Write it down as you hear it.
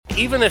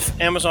even if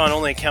Amazon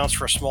only accounts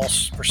for a small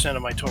percent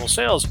of my total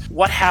sales,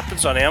 what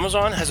happens on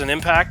Amazon has an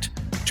impact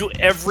to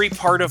every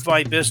part of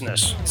my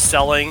business: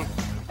 selling,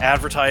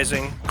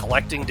 advertising,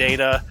 collecting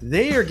data.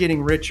 They are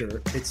getting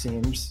richer, it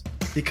seems,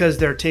 because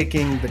they're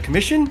taking the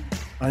commission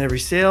on every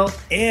sale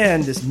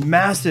and this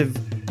massive,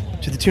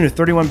 to the tune of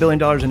 $31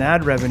 billion in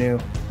ad revenue.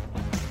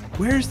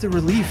 Where's the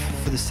relief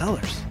for the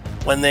sellers?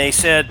 When they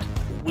said,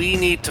 we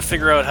need to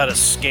figure out how to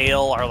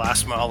scale our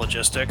last mile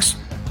logistics,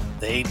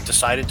 they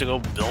decided to go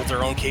build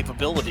their own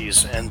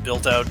capabilities and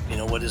built out,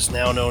 what is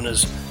now known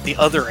as the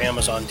other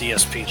Amazon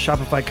DSP.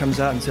 Shopify comes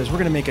out and says, we're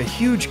going to make a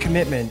huge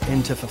commitment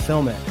into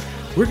fulfillment.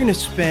 We're going to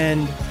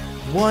spend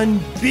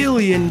 $1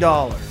 billion,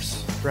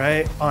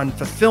 right, on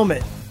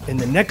fulfillment in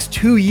the next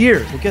 2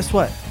 years. Well, guess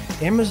what?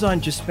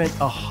 Amazon just spent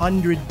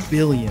 $100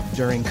 billion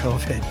during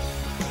COVID.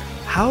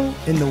 How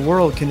in the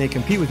world can they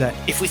compete with that?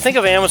 If we think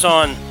of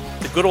Amazon,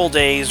 the good old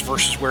days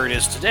versus where it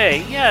is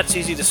today, yeah, it's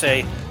easy to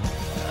say,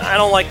 I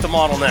don't like the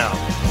model now.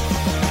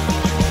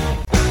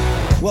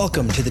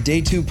 Welcome to the Day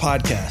 2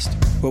 podcast,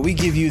 where we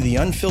give you the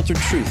unfiltered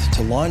truth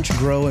to launch,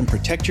 grow, and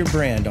protect your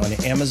brand on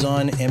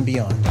Amazon and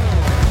beyond.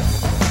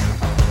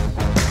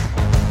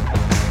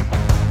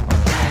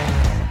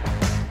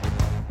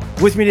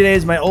 With me today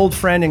is my old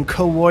friend and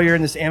co-warrior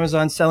in this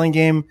Amazon selling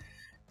game,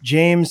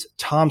 James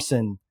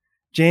Thompson.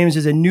 James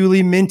is a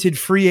newly minted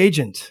free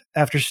agent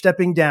after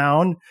stepping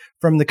down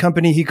from the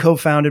company he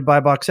co-founded, Buy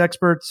Box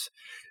Experts.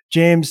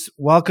 James,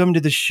 welcome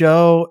to the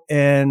show.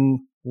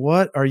 And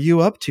what are you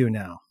up to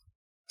now?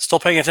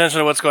 Still paying attention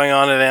to what's going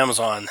on at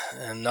Amazon,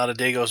 and not a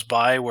day goes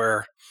by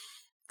where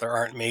there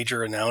aren't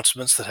major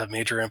announcements that have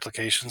major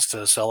implications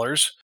to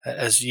sellers.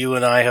 As you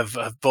and I have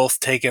both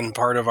taken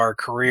part of our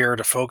career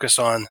to focus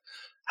on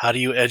how do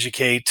you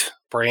educate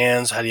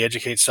brands, how do you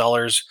educate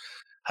sellers,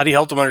 how do you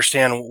help them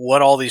understand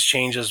what all these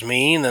changes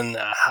mean and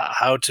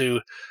how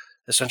to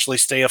essentially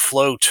stay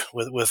afloat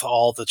with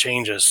all the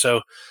changes.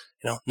 So,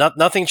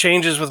 nothing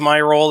changes with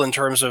my role in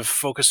terms of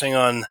focusing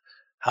on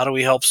how do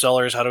we help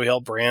sellers, how do we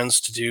help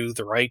brands to do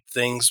the right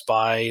things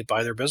by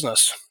their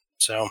business.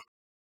 So,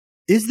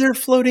 is there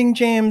floating,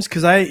 James?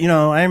 Because I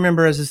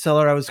remember as a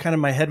seller, I was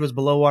my head was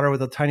below water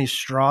with a tiny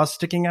straw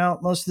sticking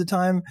out most of the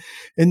time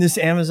in this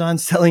Amazon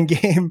selling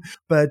game.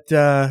 But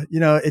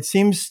it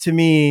seems to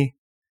me,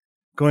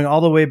 going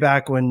all the way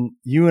back when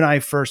you and I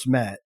first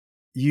met,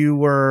 you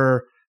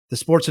were the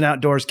sports and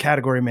outdoors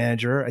category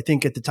manager. I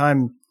think at the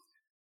time,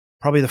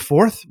 probably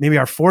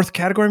our fourth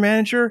category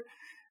manager.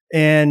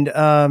 And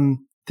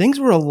things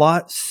were a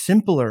lot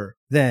simpler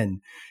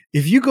then.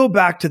 If you go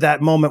back to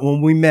that moment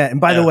when we met, and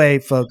by the way,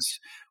 folks,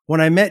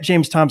 when I met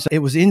James Thompson, it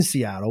was in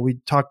Seattle. We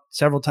talked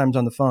several times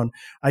on the phone.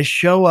 I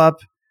show up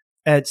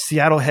at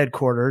Seattle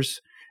headquarters,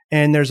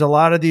 and there's a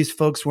lot of these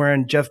folks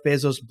wearing Jeff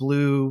Bezos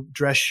blue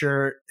dress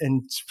shirt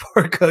and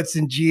sport coats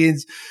and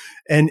jeans.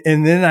 And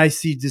then I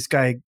see this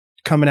guy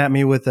coming at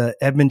me with a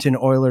Edmonton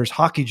Oilers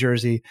hockey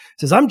jersey.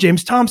 Says, "I'm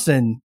James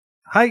Thompson.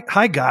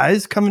 Hi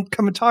guys, come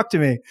and talk to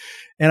me."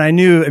 And I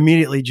knew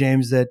immediately,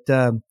 James,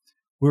 that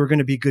we were going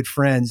to be good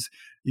friends.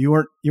 You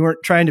weren't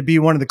trying to be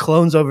one of the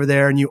clones over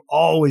there, and you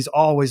always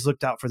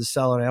looked out for the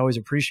seller. And I always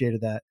appreciated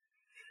that.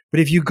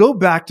 But if you go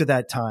back to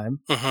that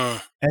time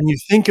and you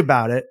think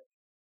about it,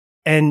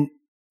 and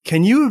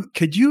could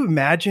you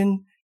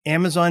imagine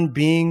Amazon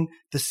being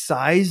the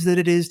size that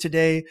it is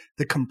today,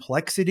 the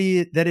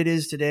complexity that it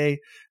is today,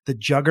 the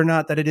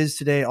juggernaut that it is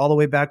today, all the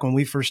way back when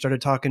we first started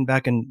talking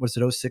back in, was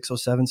it 06,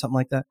 07, something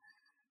like that?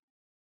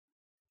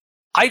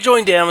 I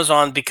joined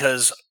Amazon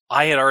because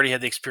I had already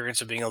had the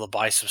experience of being able to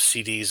buy some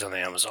CDs on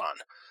Amazon.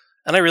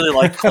 And I really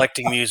liked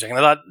collecting music. And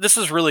I thought, this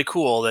is really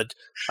cool that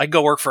I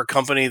go work for a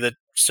company that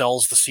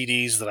sells the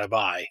CDs that I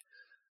buy.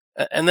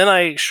 And then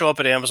I show up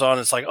at Amazon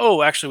and it's like,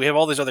 oh, actually, we have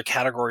all these other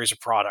categories of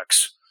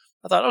products.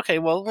 I thought, okay,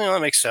 well,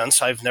 that makes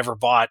sense. I've never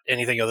bought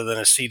anything other than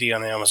a CD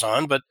on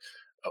Amazon, but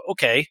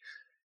okay.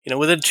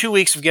 Within 2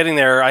 weeks of getting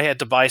there, I had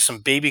to buy some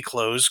baby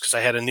clothes because I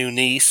had a new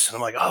niece. And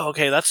I'm like, oh,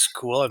 okay, that's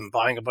cool. I'm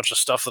buying a bunch of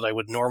stuff that I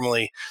would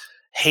normally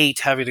hate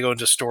having to go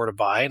into a store to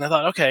buy. And I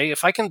thought, okay,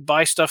 if I can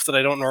buy stuff that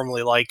I don't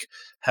normally like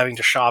having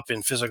to shop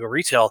in physical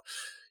retail,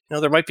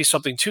 there might be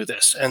something to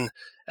this. And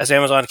as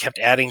Amazon kept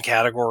adding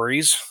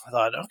categories, I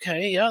thought,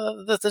 okay, yeah,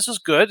 this is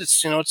good.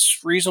 It's, it's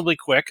reasonably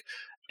quick.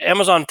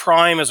 Amazon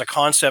Prime as a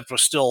concept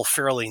was still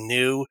fairly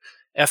new.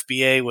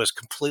 FBA was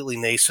completely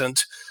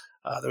nascent.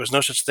 There was no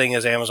such thing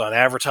as Amazon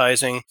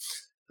advertising.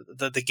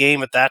 The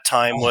game at that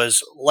time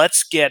was,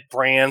 let's get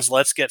brands,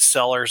 let's get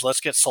sellers,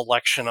 let's get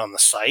selection on the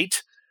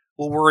site.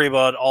 We'll worry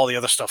about all the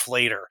other stuff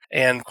later.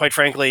 And quite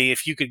frankly,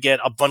 if you could get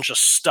a bunch of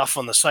stuff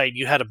on the site,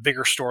 you had a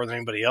bigger store than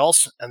anybody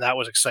else. And that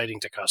was exciting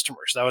to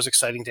customers. That was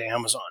exciting to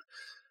Amazon.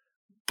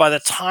 By the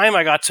time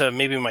I got to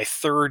maybe my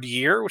third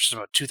year, which is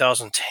about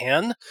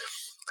 2010,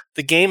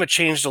 the game had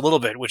changed a little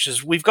bit, which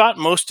is we've got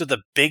most of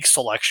the big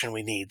selection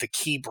we need, the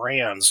key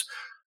brands.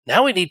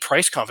 Now we need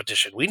price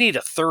competition. We need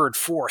a third,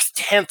 fourth,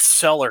 10th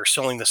seller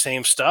selling the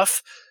same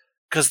stuff,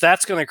 because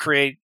that's going to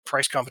create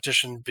price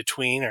competition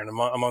between and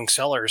among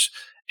sellers.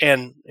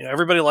 And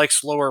everybody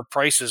likes lower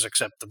prices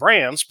except the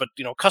brands, but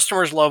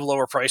customers love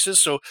lower prices.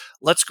 So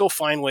let's go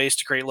find ways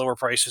to create lower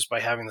prices by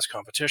having this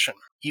competition.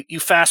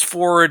 You fast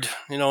forward,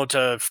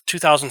 to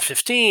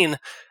 2015,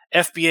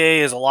 FBA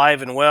is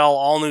alive and well.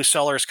 All new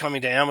sellers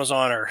coming to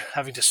Amazon are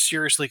having to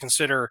seriously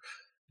consider,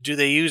 do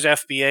they use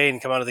FBA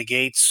and come out of the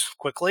gates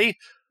quickly?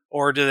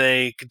 Or do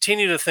they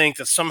continue to think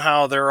that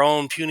somehow their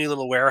own puny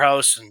little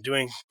warehouse and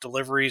doing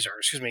deliveries, or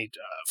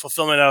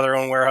fulfillment out of their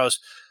own warehouse,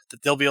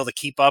 that they'll be able to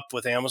keep up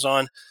with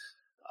Amazon?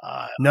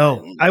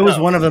 No, I was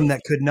No. one of them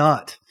that could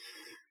not.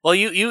 Well,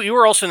 you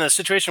were also in a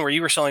situation where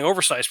you were selling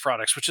oversized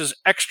products, which is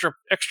extra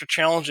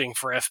challenging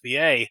for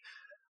FBA.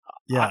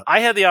 Yeah. I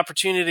had the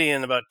opportunity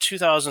in about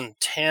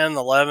 2010,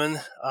 11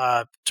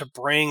 to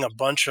bring a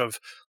bunch of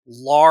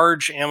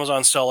large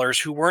Amazon sellers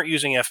who weren't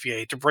using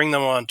FBA, to bring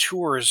them on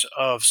tours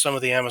of some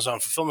of the Amazon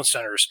fulfillment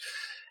centers.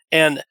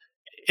 And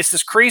it's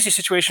this crazy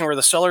situation where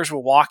the sellers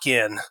will walk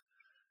in,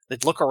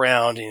 they'd look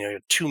around,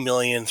 2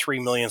 million, 3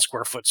 million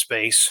square foot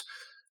space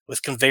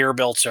with conveyor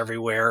belts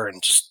everywhere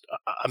and just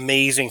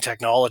amazing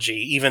technology,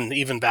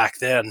 even back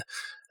then.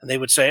 And they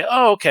would say,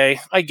 "Oh, okay,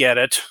 I get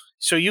it.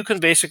 So you can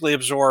basically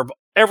absorb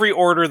every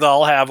order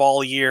they'll have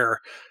all year,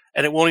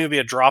 and it won't even be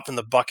a drop in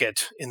the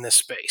bucket in this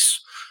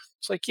space."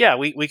 It's like, yeah,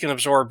 we can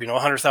absorb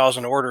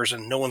 100,000 orders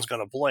and no one's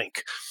going to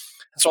blink.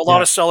 And so a lot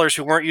Yeah. of sellers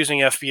who weren't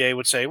using FBA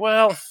would say,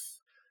 well,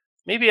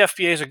 maybe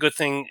FBA is a good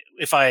thing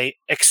if I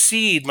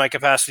exceed my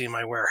capacity in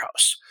my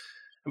warehouse.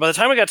 And by the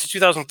time I got to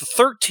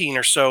 2013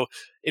 or so,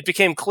 it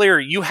became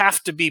clear you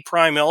have to be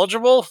Prime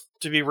eligible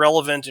to be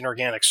relevant in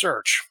organic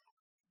search.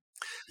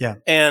 Yeah.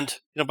 And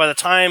by the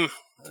time,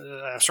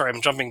 sorry,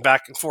 I'm jumping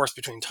back and forth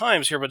between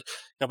times here, but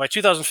by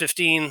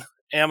 2015,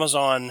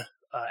 Amazon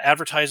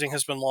advertising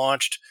has been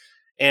launched,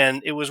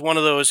 and it was one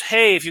of those,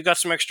 hey, if you've got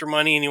some extra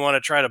money and you want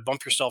to try to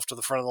bump yourself to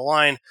the front of the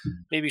line,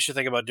 maybe you should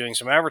think about doing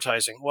some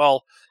advertising.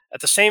 Well, at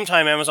the same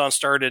time, Amazon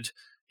started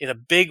in a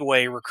big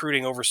way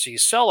recruiting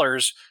overseas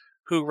sellers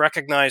who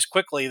recognized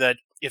quickly that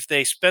if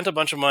they spent a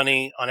bunch of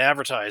money on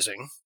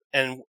advertising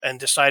and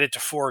decided to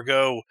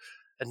forego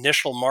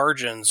initial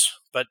margins,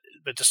 but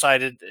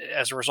decided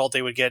as a result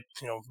they would get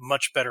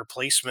much better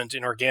placement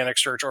in organic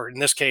search, or in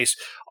this case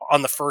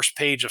on the first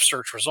page of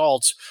search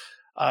results,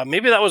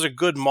 maybe that was a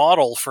good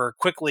model for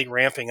quickly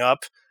ramping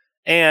up.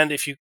 And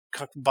if you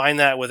combine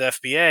that with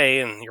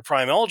FBA and you're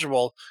Prime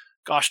eligible,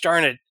 gosh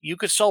darn it, you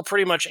could sell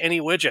pretty much any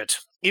widget.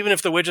 Even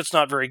if the widget's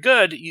not very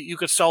good, you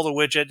could sell the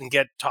widget and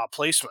get top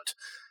placement.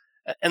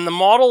 And the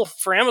model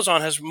for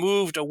Amazon has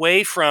moved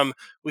away from,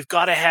 we've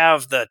got to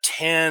have the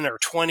 10 or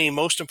 20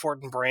 most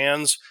important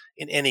brands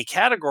in any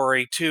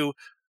category, to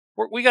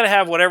we got to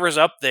have whatever's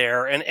up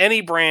there, and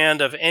any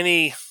brand of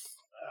any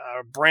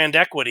brand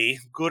equity,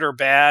 good or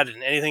bad,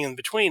 and anything in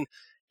between,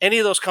 any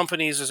of those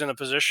companies is in a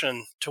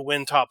position to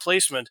win top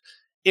placement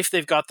if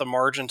they've got the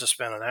margin to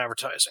spend on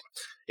advertising.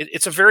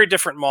 It's a very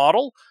different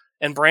model,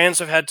 and brands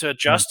have had to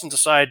adjust and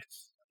decide,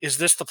 is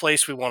this the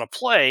place we want to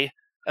play?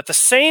 At the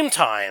same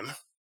time,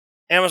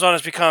 Amazon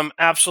has become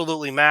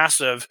absolutely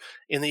massive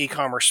in the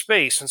e-commerce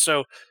space. And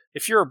so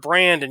if you're a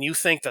brand and you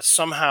think that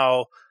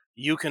somehow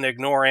you can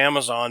ignore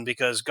Amazon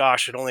because,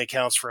 gosh, it only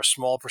accounts for a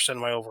small percent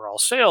of my overall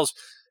sales,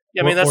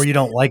 I mean, Or you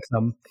don't like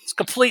them. it's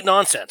complete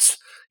nonsense.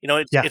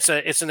 Yeah.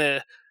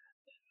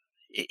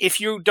 If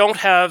you don't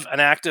have an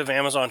active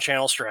Amazon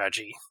channel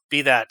strategy,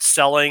 be that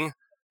selling,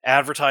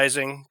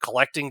 advertising,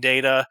 collecting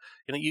data,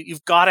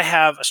 you've got to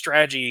have a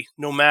strategy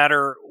no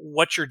matter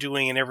what you're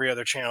doing in every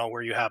other channel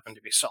where you happen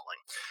to be selling.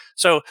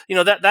 So,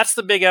 that's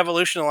the big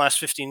evolution in the last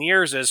 15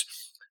 years is,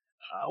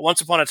 once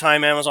upon a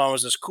time, Amazon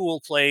was this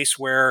cool place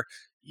where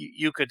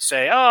you could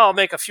say, oh, I'll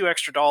make a few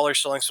extra dollars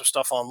selling some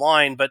stuff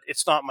online, but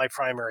it's not my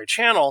primary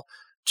channel,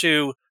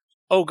 to,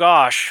 oh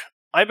gosh,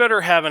 I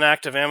better have an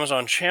active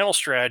Amazon channel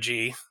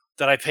strategy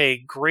that I pay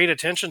great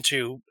attention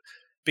to,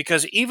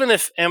 because even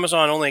if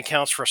Amazon only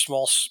accounts for a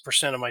small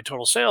percent of my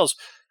total sales,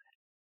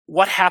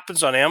 what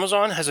happens on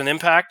Amazon has an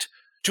impact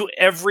to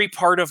every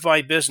part of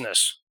my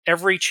business,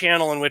 every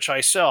channel in which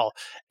I sell,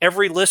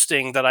 every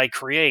listing that I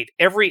create,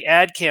 every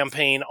ad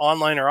campaign,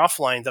 online or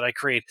offline, that I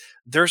create.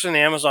 There's an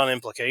Amazon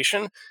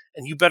implication,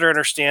 and you better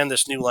understand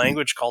this new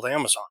language called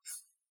Amazon.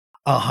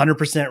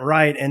 100%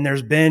 right. And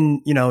there's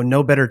been,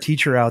 no better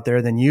teacher out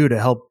there than you to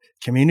help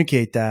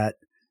communicate that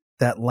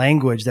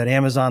language, that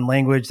Amazon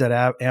language,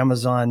 that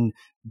Amazon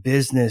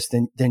business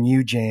than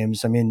you,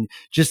 James. I mean,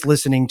 just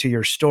listening to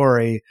your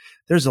story,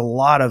 there's a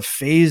lot of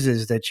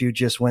phases that you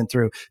just went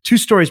through. Two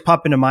stories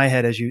pop into my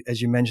head as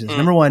you mentioned this.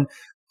 Number one,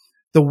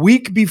 the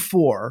week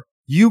before,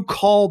 you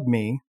called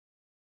me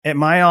at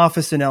my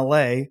office in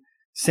LA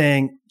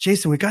saying,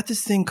 Jason, we got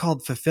this thing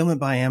called Fulfillment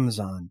by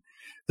Amazon.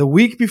 The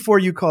week before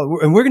you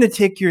called, and we're going to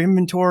take your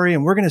inventory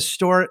and we're going to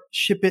store it,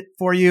 ship it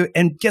for you.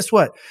 And guess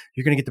what?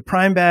 You're going to get the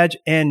Prime badge.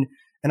 And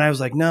I was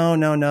like, no.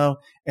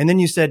 And then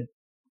you said,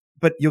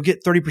 but you'll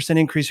get 30%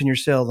 increase in your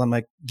sales. I'm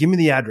like, give me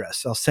the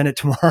address. I'll send it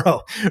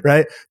tomorrow.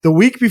 Right. The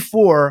week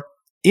before,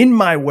 in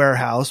my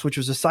warehouse, which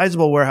was a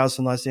sizable warehouse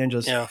in Los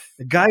Angeles, Yeah.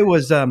 the guy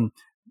was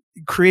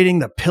creating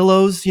the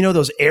pillows,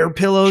 those air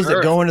pillows that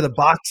Sure. go into the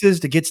boxes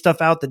to get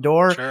stuff out the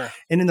door. Sure.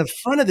 And in the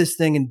front of this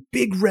thing, in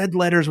big red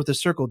letters with a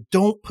circle,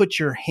 don't put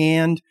your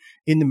hand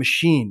in the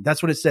machine.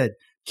 That's what it said.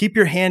 Keep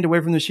your hand away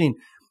from the machine.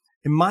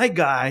 And my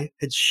guy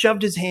had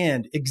shoved his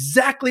hand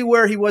exactly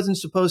where he wasn't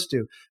supposed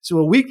to. So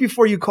a week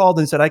before you called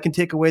and said, I can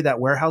take away that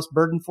warehouse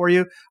burden for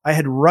you, I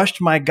had rushed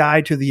my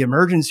guy to the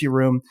emergency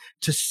room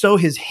to sew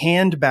his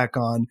hand back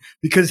on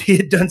because he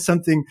had done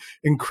something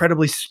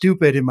incredibly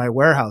stupid in my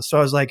warehouse. So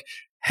I was like,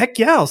 heck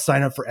yeah, I'll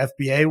sign up for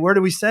FBA. Where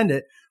do we send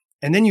it?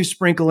 And then you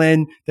sprinkle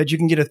in that you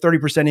can get a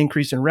 30%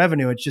 increase in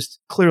revenue. It's just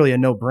clearly a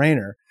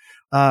no-brainer.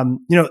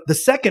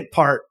 The second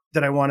part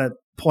that I want to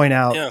point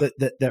out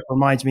that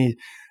reminds me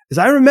is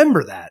I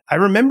remember that. I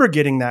remember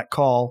getting that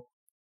call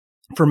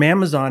from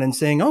Amazon and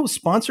saying, oh,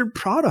 sponsored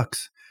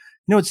products.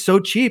 It's so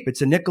cheap.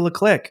 It's a nickel a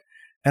click.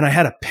 And I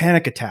had a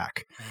panic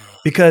attack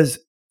because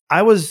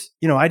I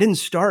didn't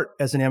start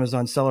as an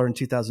Amazon seller in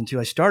 2002.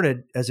 I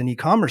started as an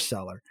e-commerce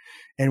seller.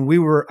 And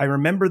I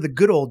remember the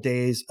good old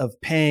days of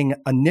paying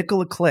a nickel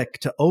a click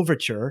to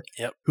Overture,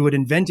 who had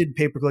invented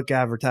pay-per-click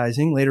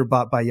advertising, later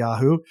bought by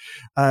Yahoo,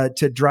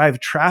 to drive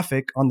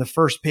traffic on the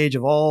first page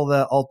of all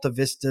the Alta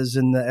Vistas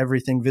and the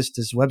Everything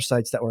Vistas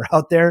websites that were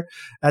out there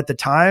at the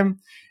time.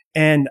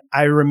 And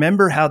I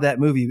remember how that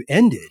movie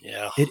ended.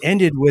 Yeah. It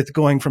ended with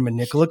going from a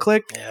nickel a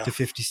click to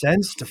 50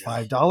 cents to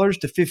 $5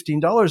 to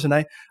 $15. And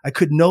I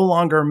could no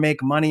longer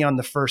make money on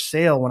the first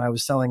sale when I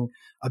was selling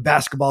a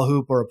basketball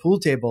hoop or a pool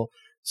table.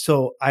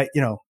 So I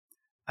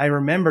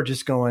remember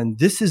just going,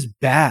 this is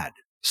bad.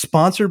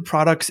 Sponsored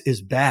products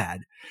is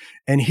bad.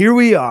 And here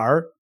we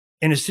are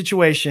in a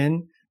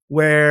situation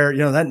where,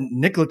 that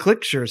nickel a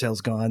click sure as hell's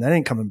gone. That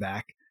ain't coming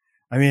back.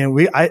 I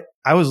mean,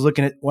 I was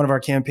looking at one of our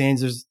campaigns.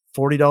 There's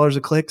 $40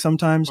 a click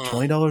sometimes,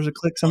 $20 a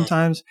click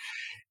sometimes.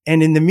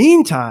 And in the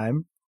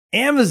meantime,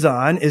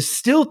 Amazon is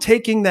still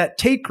taking that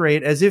take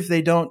rate as if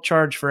they don't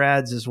charge for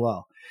ads as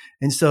well.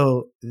 And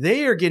so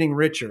they are getting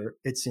richer,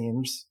 it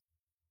seems,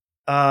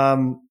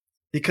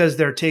 because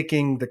they're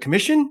taking the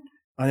commission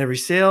on every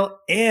sale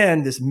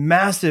and this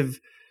massive,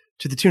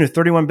 to the tune of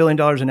 $31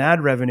 billion in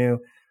ad revenue.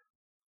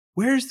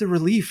 Where's the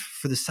relief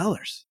for the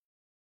sellers?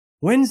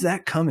 When's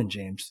that coming,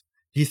 James?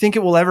 Do you think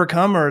it will ever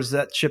come, or is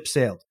that ship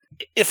sailed?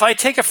 If I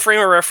take a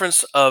frame of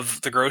reference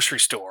of the grocery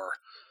store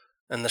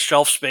and the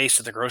shelf space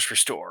at the grocery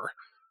store,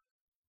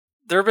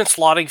 there have been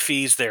slotting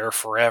fees there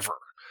forever.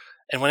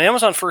 And when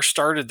Amazon first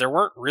started, there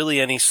weren't really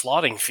any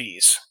slotting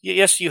fees.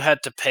 Yes, you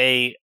had to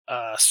pay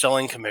a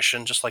selling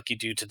commission just like you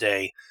do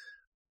today,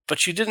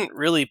 but you didn't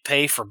really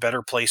pay for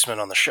better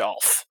placement on the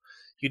shelf.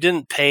 You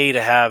didn't pay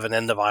to have an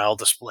end of aisle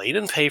display. You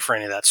didn't pay for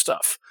any of that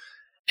stuff.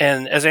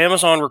 And as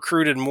Amazon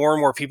recruited more and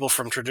more people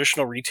from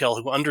traditional retail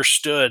who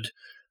understood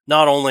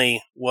not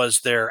only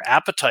was their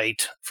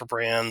appetite for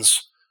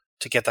brands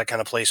to get that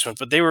kind of placement,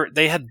 but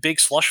they had big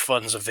slush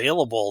funds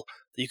available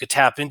that you could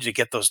tap into to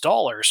get those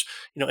dollars.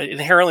 It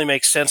inherently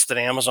makes sense that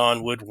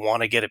Amazon would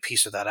want to get a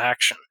piece of that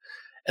action.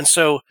 And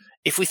so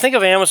if we think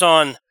of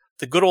Amazon,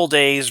 the good old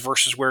days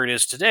versus where it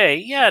is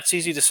today, it's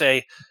easy to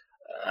say,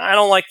 I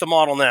don't like the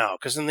model now,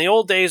 because in the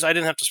old days, I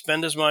didn't have to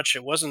spend as much.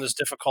 It wasn't as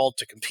difficult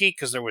to compete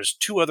because there was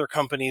 2 other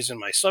companies in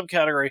my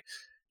subcategory.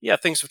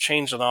 Things have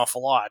changed an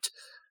awful lot.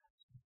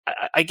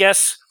 I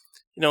guess,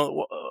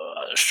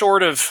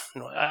 short of,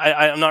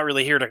 I'm not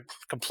really here to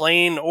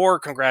complain or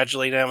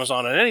congratulate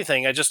Amazon on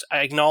anything. I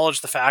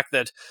acknowledge the fact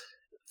that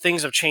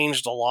things have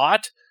changed a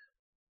lot.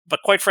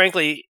 But quite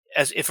frankly,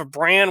 as if a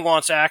brand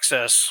wants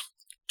access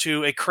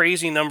to a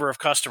crazy number of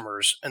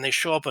customers and they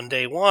show up on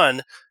day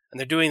one, and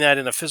they're doing that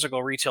in a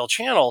physical retail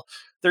channel,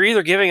 they're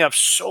either giving up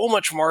so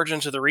much margin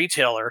to the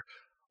retailer,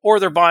 or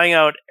they're buying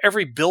out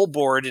every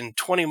billboard in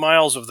 20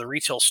 miles of the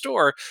retail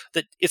store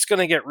that it's going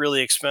to get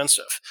really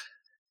expensive.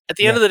 At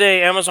the end of the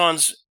day,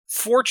 Amazon's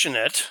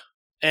fortunate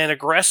and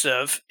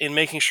aggressive in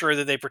making sure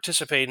that they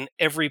participate in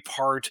every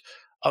part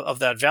of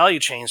that value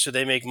chain so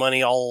they make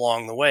money all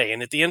along the way.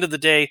 And at the end of the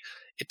day,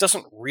 it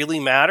doesn't really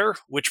matter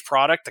which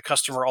product the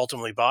customer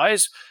ultimately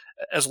buys,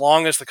 as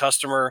long as the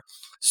customer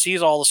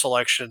sees all the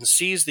selections,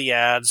 sees the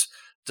ads,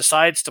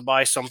 decides to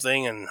buy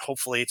something, and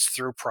hopefully it's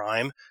through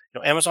Prime.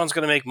 Amazon's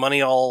going to make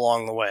money all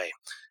along the way.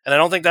 And I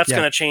don't think that's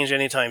going to change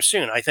anytime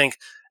soon. I think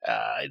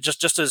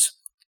just as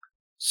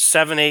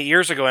 7-8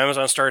 years ago,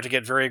 Amazon started to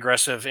get very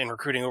aggressive in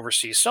recruiting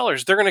overseas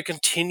sellers, they're going to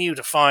continue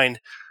to find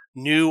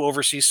new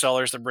overseas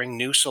sellers that bring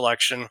new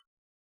selection.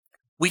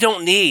 We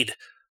don't need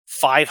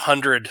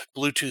 500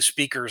 Bluetooth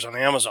speakers on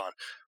Amazon,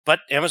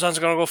 but Amazon's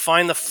going to go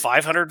find the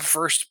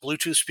 501st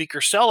Bluetooth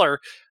speaker seller.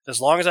 As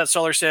long as that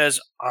seller says,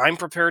 I'm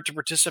prepared to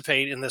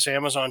participate in this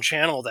Amazon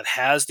channel that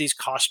has these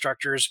cost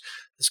structures,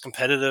 this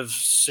competitive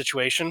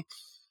situation,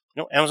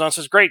 Amazon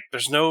says, great,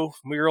 there's no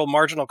real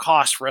marginal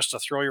cost for us to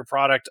throw your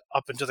product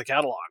up into the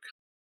catalog.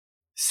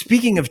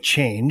 Speaking of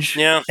change,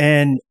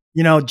 and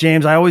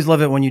James, I always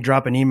love it when you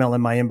drop an email in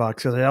my inbox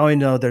because I always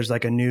know there's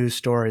like a news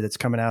story that's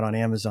coming out on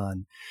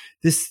Amazon.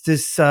 This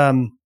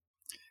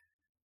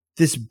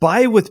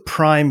buy with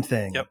Prime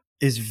thing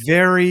is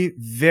very,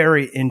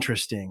 very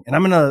interesting, and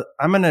I'm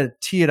gonna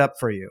tee it up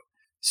for you.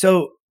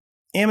 So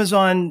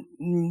Amazon,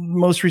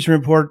 most recent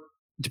report,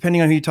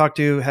 depending on who you talk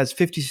to, has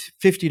 50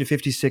 to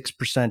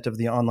 56% of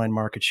the online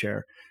market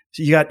share.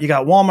 So you got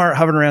Walmart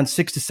hovering around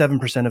 6 to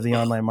 7% of the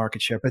online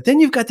market share. But then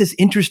you've got this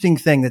interesting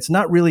thing that's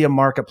not really a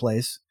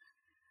marketplace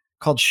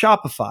called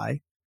Shopify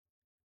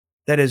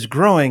that is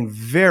growing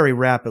very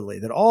rapidly,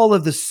 that all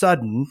of a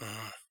sudden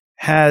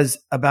has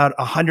about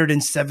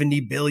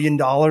 $170 billion in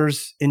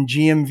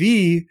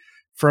GMV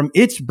from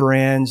its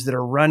brands that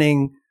are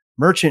running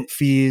merchant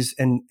fees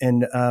and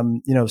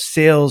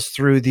sales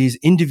through these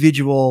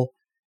individual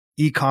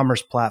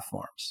e-commerce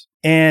platforms.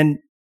 And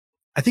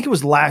I think it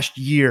was last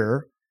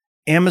year,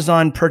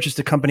 Amazon purchased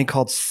a company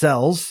called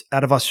Sells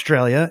out of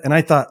Australia. And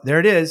I thought, there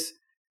it is.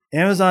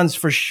 Amazon's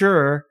for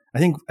sure. I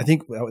think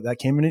that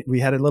came in. We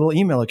had a little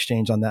email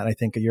exchange on that, I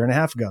think, a year and a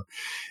half ago.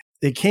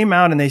 They came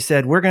out and they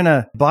said, we're going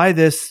to buy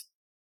this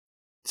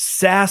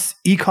SaaS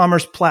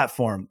e-commerce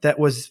platform that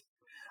was,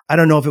 I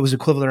don't know if it was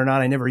equivalent or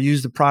not. I never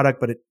used the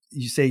product, but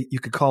you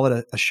could call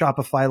it a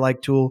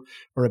Shopify-like tool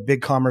or a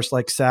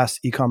BigCommerce-like SaaS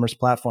e-commerce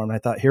platform. And I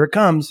thought, here it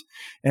comes.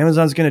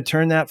 Amazon's going to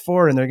turn that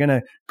forward and they're going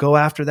to go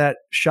after that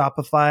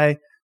Shopify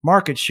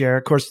market share.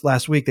 Of course,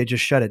 last week they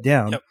just shut it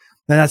down. Yep.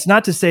 And that's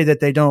not to say that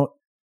they don't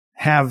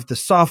have the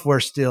software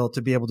still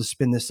to be able to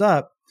spin this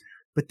up.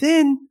 But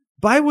then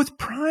Buy with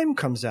Prime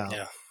comes out.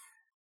 Yeah.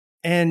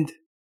 And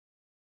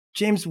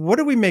James, what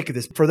do we make of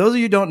this? For those of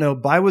you who don't know,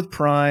 Buy with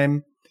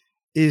Prime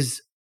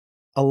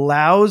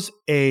allows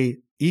a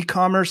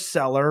e-commerce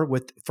seller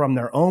from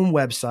their own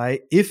website,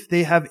 if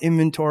they have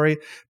inventory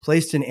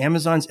placed in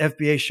Amazon's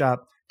FBA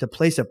shop, to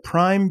place a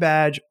Prime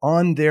badge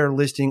on their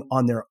listing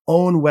on their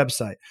own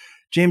website.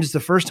 James, it's the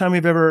first time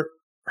we've ever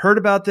heard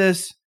about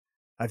this.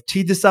 I've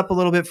teed this up a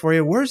little bit for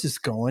you. Where's this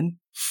going?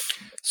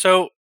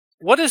 So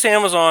what is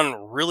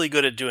Amazon really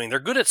good at doing? They're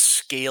good at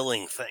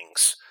scaling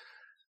things.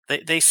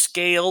 They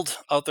scaled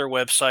out their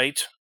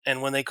website,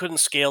 and when they couldn't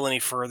scale any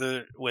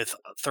further with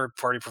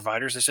third-party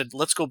providers, they said,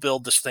 let's go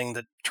build this thing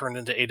that turned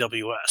into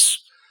AWS.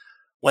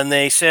 When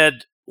they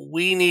said,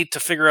 we need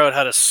to figure out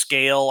how to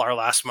scale our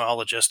last mile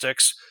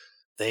logistics,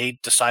 they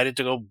decided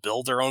to go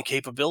build their own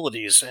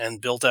capabilities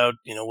and built out,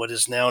 what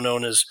is now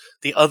known as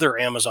the other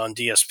Amazon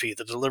DSP,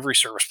 the delivery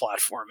service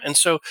platform. And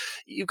so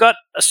you've got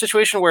a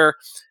situation where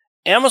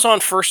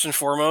Amazon, first and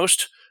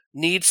foremost,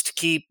 needs to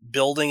keep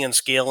building and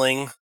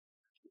scaling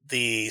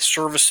the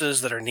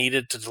services that are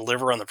needed to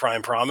deliver on the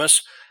Prime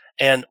promise.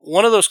 And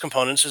one of those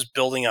components is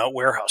building out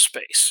warehouse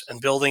space and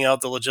building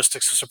out the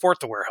logistics to support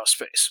the warehouse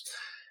space.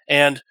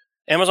 And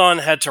Amazon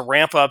had to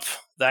ramp up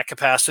that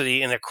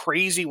capacity in a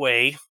crazy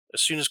way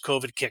as soon as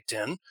COVID kicked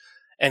in.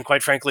 And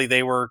quite frankly,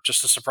 they were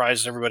just as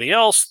surprised as everybody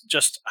else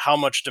just how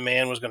much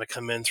demand was going to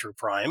come in through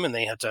Prime. And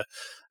they had to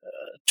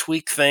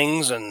tweak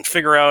things and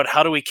figure out,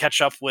 how do we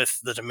catch up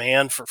with the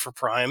demand for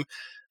Prime.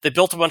 They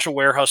built a bunch of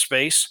warehouse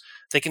space.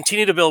 They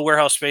continue to build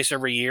warehouse space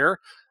every year.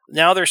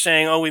 Now they're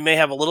saying, we may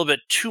have a little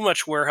bit too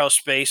much warehouse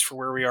space for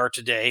where we are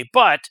today.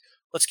 But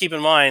let's keep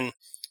in mind,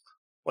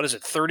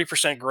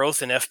 30%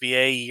 growth in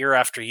FBA year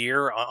after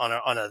year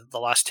on the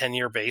last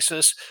 10-year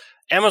basis.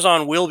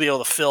 Amazon will be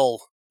able to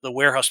fill the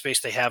warehouse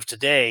space they have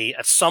today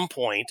at some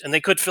point, and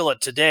they could fill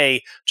it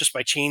today just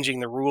by changing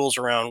the rules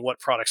around what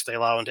products they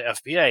allow into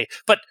FBA.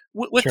 But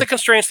with the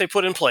constraints they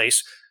put in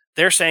place,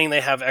 they're saying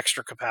they have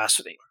extra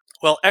capacity.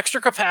 Well, extra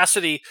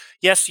capacity,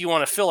 yes, you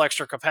want to fill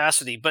extra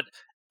capacity, but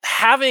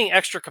having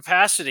extra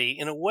capacity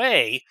in a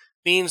way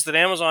means that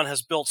Amazon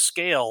has built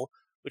scale,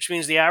 which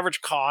means the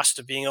average cost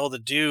of being able to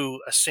do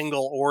a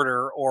single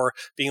order or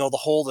being able to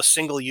hold a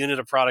single unit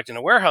of product in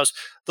a warehouse,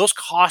 those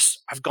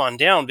costs have gone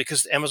down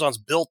because Amazon's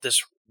built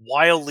this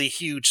wildly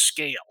huge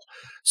scale.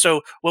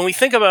 So when we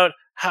think about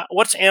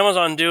what's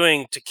Amazon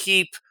doing to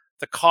keep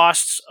the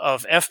costs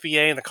of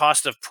FBA and the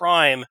cost of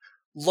Prime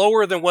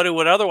lower than what it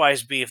would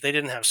otherwise be if they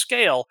didn't have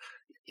scale,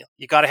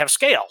 you got to have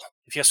scale.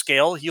 If you have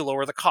scale, you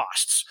lower the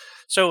costs.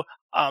 So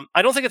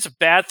I don't think it's a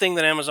bad thing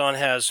that Amazon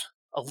has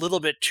a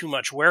little bit too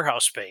much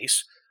warehouse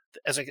space.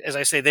 As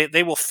I say,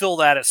 they will fill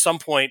that at some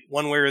point,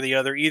 one way or the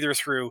other, either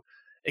through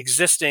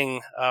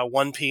existing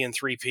 1P and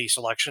 3P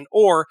selection,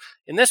 or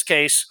in this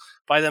case,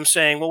 by them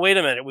saying, well, wait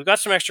a minute, we've got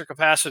some extra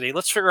capacity.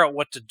 Let's figure out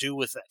what to do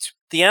with it.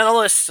 The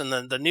analysts and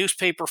the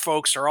newspaper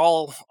folks are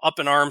all up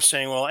in arms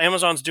saying, well,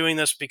 Amazon's doing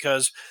this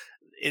because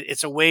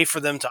it's a way for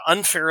them to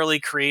unfairly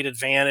create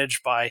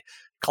advantage by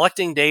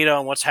collecting data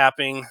on what's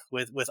happening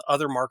with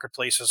other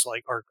marketplaces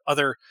or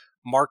other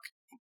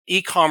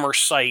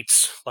e-commerce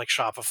sites like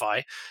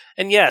Shopify.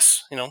 And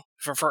yes,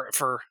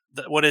 for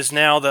what is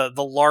now the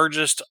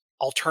largest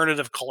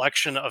alternative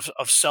collection of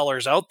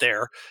sellers out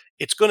there,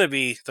 it's going to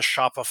be the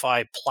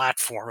Shopify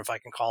platform, if I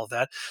can call it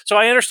that. So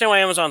I understand why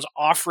Amazon's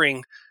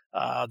offering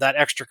that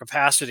extra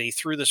capacity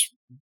through this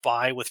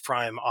Buy with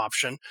Prime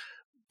option.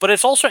 But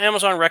it's also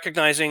Amazon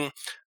recognizing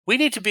we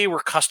need to be where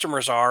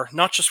customers are,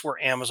 not just where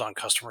Amazon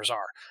customers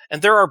are.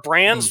 And there are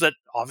brands that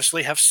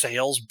obviously have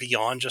sales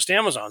beyond just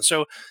Amazon.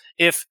 So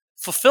if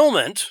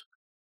fulfillment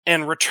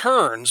and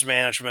returns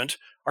management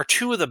are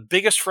two of the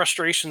biggest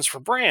frustrations for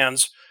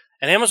brands,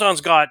 and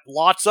Amazon's got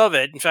lots of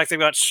it, in fact, they've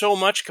got so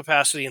much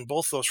capacity in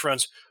both those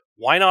fronts,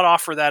 Why not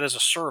offer that as a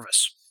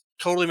service?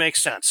 Totally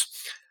makes sense.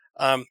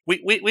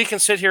 We can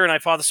sit here and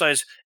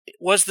hypothesize,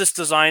 was this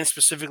designed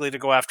specifically to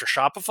go after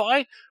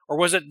Shopify, or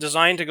was it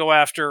designed to go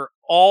after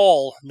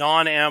all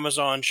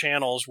non-Amazon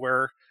channels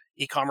where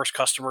e-commerce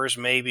customers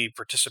may be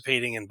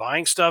participating in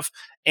buying stuff,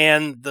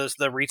 and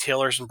the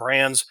retailers and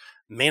brands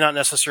may not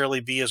necessarily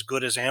be as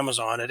good as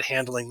Amazon at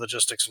handling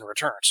logistics and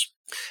returns?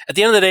 At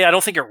the end of the day, I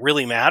don't think it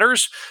really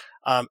matters.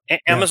 Yeah.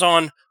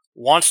 Amazon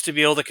wants to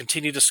be able to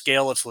continue to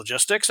scale its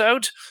logistics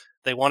out.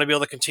 They want to be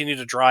able to continue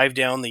to drive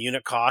down the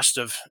unit cost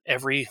of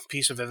every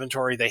piece of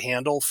inventory they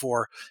handle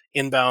for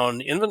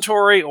inbound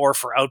inventory or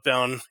for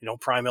outbound,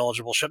 Prime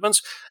eligible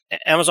shipments.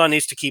 Amazon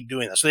needs to keep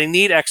doing that. So they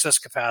need excess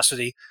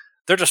capacity.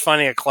 They're just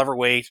finding a clever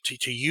way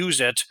to use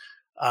it,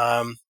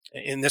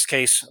 in this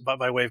case,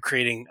 by way of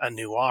creating a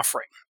new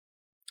offering.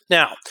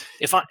 Now,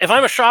 if I'm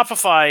a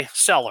Shopify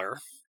seller,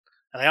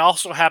 and I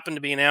also happen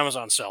to be an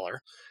Amazon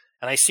seller,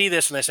 and I see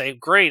this and I say,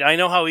 great, I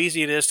know how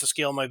easy it is to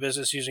scale my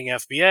business using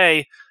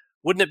FBA.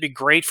 Wouldn't it be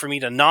great for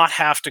me to not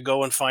have to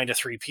go and find a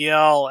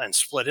 3PL and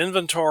split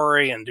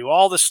inventory and do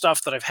all this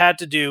stuff that I've had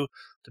to do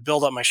to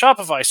build up my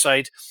Shopify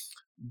site?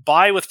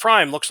 Buy with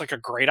Prime looks like a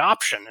great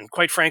option. And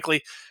quite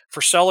frankly,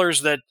 for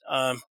sellers that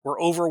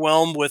were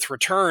overwhelmed with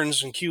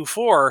returns in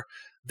Q4,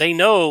 they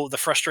know the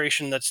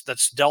frustration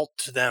that's dealt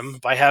to them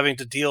by having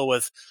to deal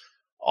with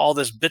all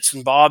this bits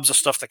and bobs of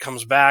stuff that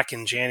comes back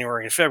in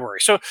January and February.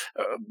 So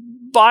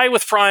buy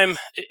with Prime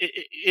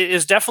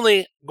is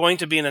definitely going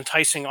to be an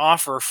enticing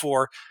offer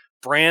for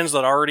brands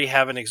that already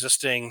have an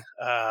existing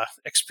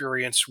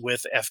experience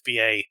with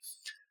FBA.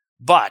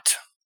 But,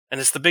 and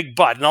it's the big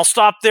but, and I'll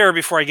stop there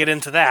before I get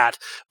into that,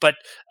 but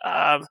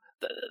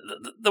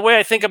the way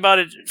I think about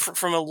it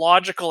from a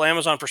logical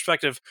Amazon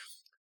perspective,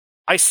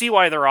 I see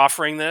why they're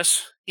offering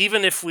this,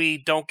 even if we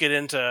don't get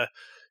into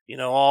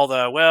all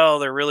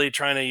they're really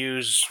trying to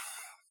use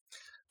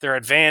their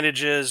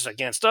advantages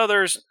against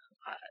others.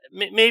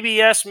 Maybe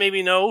yes,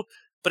 maybe no,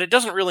 but it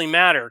doesn't really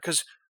matter,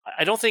 because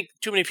I don't think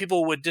too many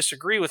people would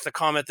disagree with the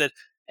comment that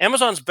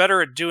Amazon's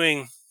better at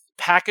doing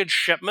package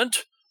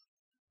shipment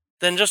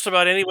than just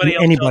about anybody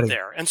else out Anybody.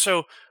 there. And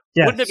so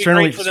Yeah, wouldn't it be great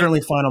certainly, for them?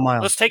 certainly final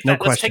mile. Let's take No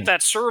that. Let's take question.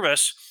 that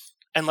service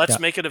and let's Yeah.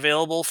 make it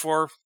available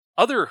for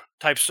other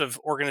types of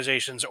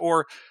organizations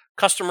or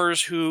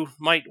customers who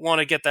might want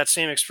to get that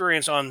same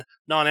experience on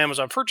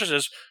non-Amazon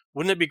purchases.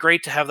 Wouldn't it be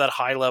great to have that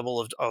high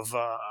level of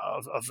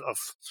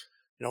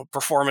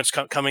performance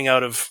coming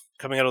out of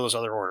those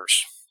other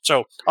orders?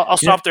 So I'll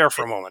stop there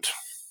for a moment.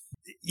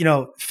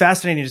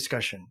 Fascinating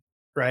discussion,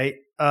 right?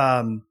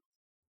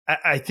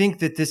 I think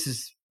that this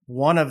is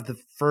one of the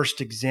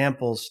first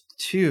examples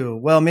too.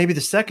 Well, maybe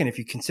the second, if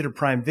you consider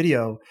Prime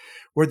Video,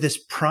 where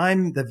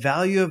the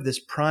value of this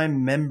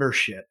Prime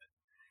membership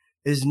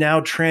is now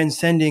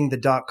transcending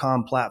the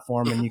 .com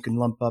platform, and you can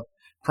lump up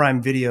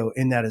Prime Video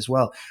in that as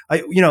well.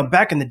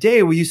 Back in the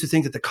day, we used to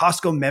think that the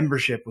Costco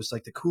membership was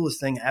like the coolest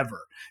thing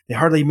ever. They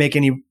hardly make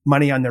any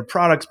money on their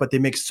products, but they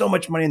make so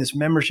much money in this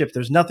membership.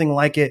 There's nothing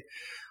like it.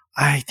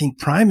 I think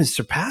Prime has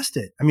surpassed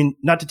it. I mean,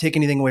 not to take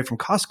anything away from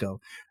Costco.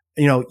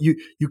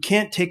 You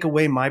can't take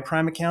away my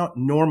Prime account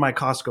nor my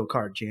Costco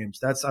card, James.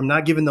 I'm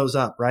not giving those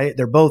up, right?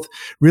 They're both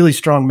really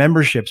strong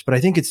memberships, but I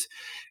think it's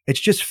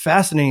just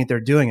fascinating that they're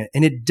doing it.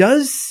 And it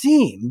does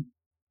seem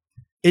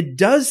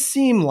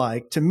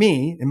like, to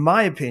me, in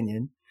my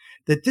opinion,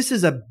 that this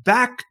is a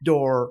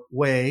backdoor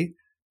way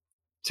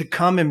to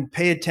come and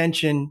pay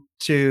attention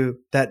to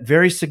that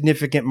very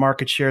significant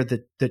market share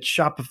that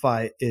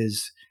Shopify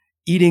is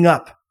eating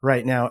up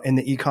right now in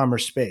the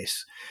e-commerce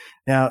space.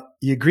 Now,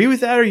 you agree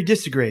with that or you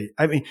disagree?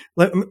 I mean,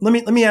 let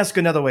me ask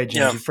another way,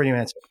 James, before you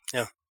answer.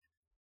 Yeah.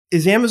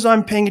 Is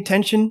Amazon paying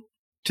attention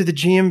to the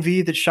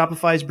GMV that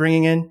Shopify is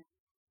bringing in?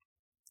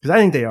 Because I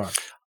think they are.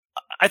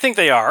 I think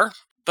they are,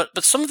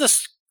 but some of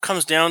this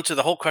comes down to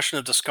the whole question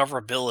of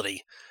discoverability.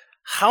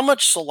 How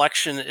much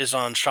selection is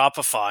on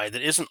Shopify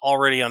that isn't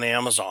already on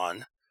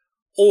Amazon?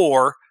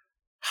 Or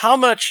how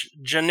much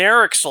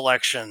generic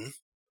selection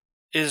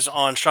is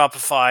on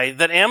Shopify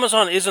that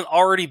Amazon isn't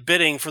already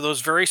bidding for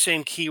those very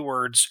same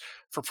keywords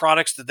for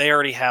products that they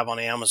already have on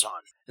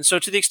Amazon? And so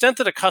to the extent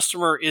that a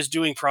customer is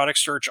doing product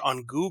search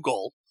on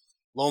Google,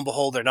 lo and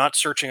behold, they're not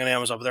searching on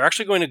Amazon, but they're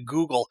actually going to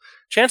Google,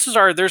 chances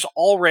are there's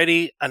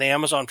already an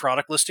Amazon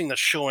product listing that's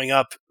showing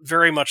up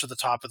very much at the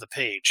top of the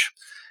page.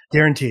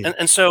 Guaranteed.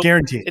 And so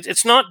Guaranteed.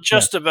 It's not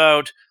just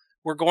about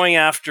we're going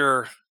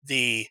after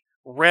the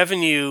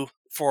revenue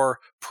for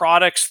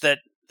products that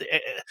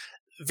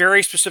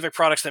very specific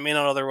products that may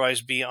not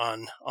otherwise be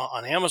on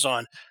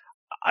Amazon.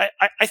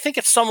 I think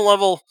at some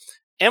level,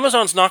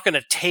 Amazon's not going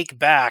to take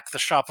back the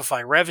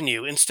Shopify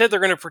revenue. Instead, they're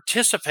going to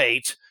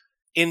participate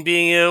in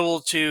being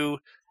able to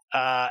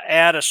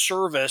add a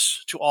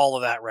service to all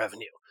of that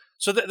revenue.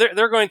 So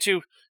they're going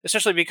to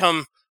essentially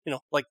become,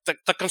 like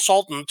the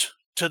consultant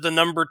to the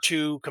number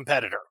 2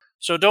 competitor.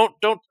 So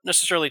don't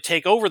necessarily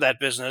take over that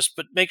business,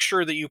 but make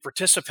sure that you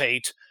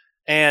participate.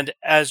 And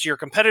as your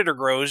competitor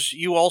grows,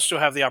 you also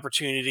have the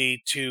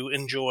opportunity to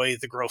enjoy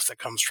the growth that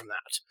comes from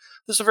that.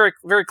 This is a very,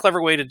 very clever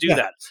way to do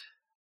that.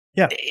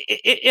 Yeah.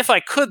 If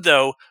I could,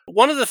 though,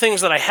 one of the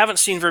things that I haven't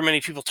seen very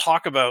many people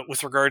talk about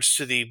with regards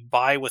to the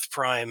buy with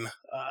Prime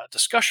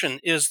discussion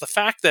is the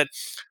fact that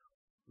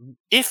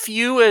if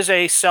you, as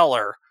a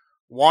seller,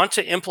 want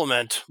to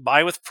implement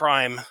buy with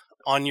Prime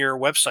on your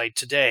website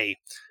today,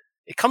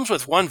 it comes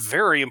with one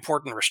very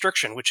important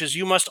restriction, which is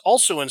you must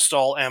also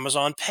install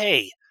Amazon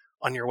Pay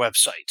on your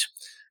website.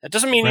 It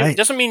Right.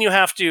 doesn't mean you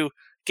have to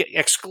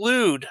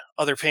exclude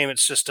other payment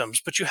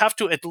systems, but you have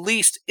to at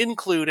least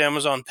include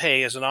Amazon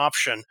Pay as an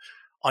option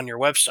on your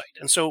website.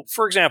 And so,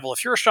 for example,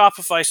 if you're a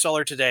Shopify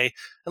seller today,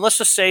 and let's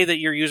just say that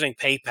you're using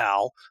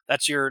PayPal,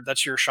 that's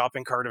your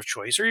shopping cart of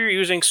choice, or you're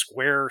using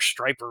Square,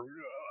 Stripe, or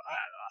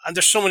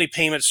there's so many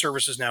payment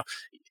services now,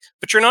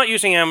 but you're not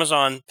using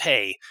Amazon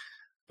Pay,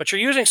 but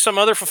you're using some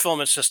other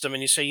fulfillment system,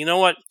 and you say, you know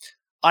what,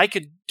 I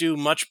could do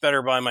much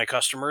better by my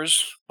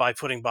customers by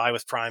putting Buy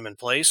with Prime in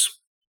place.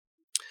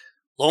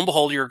 Lo and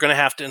behold, you're going to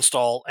have to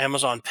install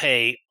Amazon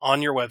Pay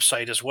on your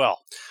website as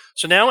well.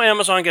 So now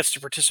Amazon gets to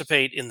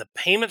participate in the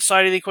payment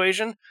side of the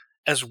equation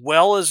as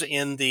well as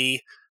in the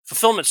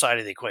fulfillment side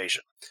of the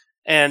equation.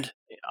 And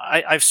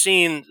I've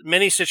seen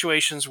many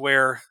situations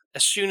where,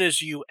 as soon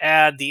as you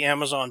add the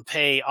Amazon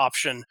Pay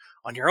option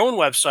on your own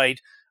website,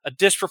 a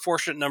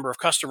disproportionate number of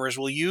customers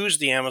will use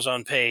the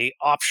Amazon Pay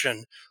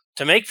option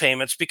to make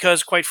payments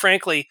because, quite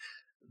frankly,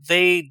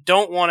 they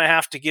don't want to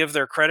have to give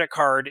their credit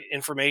card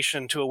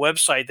information to a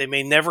website they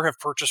may never have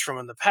purchased from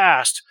in the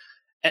past,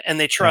 and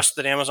they Yeah. trust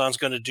that Amazon's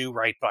going to do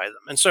right by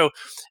them. And so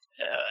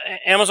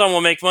Amazon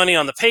will make money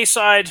on the pay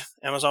side,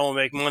 Amazon will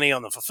make money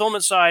on the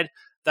fulfillment side.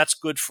 That's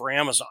good for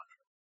Amazon.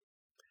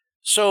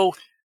 So,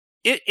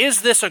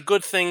 is this a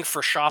good thing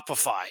for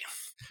Shopify?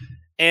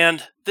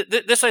 And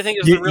this, I think,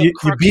 is the real You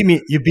crux. beat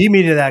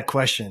me to that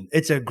question.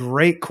 It's a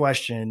great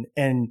question.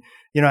 And,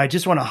 I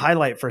just want to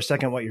highlight for a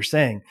second what you're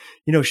saying.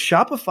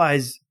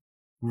 Shopify's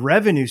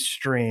revenue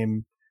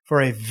stream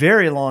for a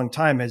very long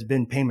time has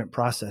been payment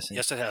processing.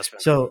 Yes, it has been.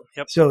 So,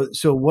 Yep.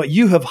 so what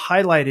you have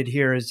highlighted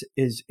here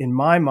is in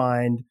my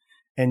mind,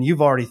 and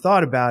you've already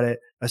thought about it,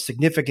 a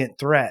significant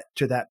threat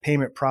to that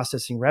payment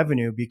processing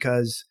revenue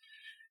because,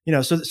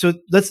 so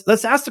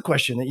let's ask the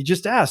question that you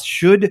just asked.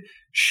 Should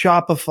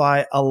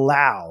Shopify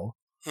allow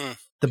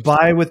the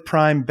Buy with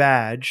Prime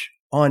badge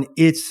on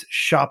its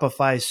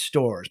Shopify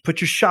stores?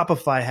 Put your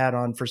Shopify hat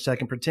on for a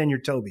second. Pretend you're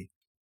Toby.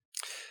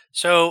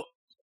 So,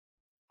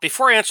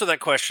 before I answer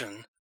that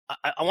question,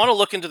 I want to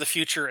look into the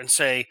future and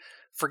say,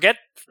 forget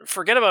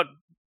about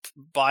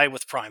Buy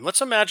with Prime.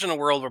 Let's imagine a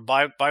world where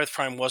Buy with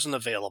Prime wasn't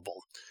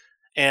available.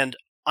 And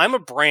I'm a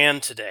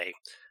brand today.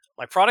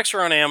 My products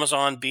are on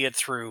Amazon, be it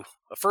through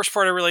a first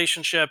party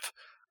relationship,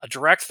 a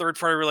direct third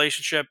party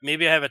relationship.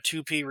 Maybe I have a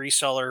 2P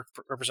reseller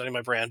representing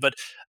my brand, but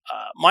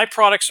my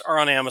products are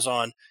on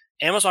Amazon.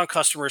 Amazon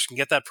customers can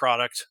get that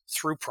product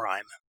through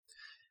Prime.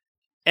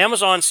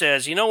 Amazon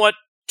says, you know what?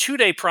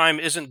 2-day Prime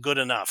isn't good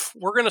enough.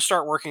 We're going to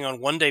start working on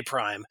 1-day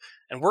Prime,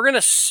 and we're going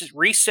to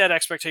reset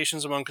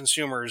expectations among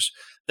consumers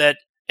that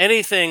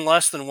anything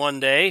less than 1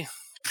 day,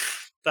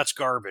 that's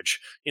garbage.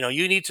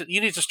 You need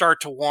to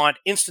start to want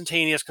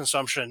instantaneous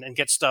consumption and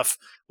get stuff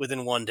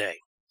within 1 day.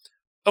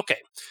 Okay,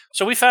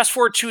 so we fast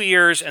forward 2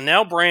 years, and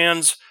now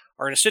brands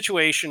are in a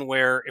situation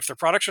where if their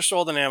products are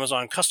sold on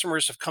Amazon,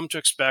 customers have come to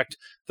expect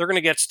they're going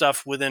to get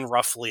stuff within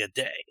roughly a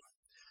day.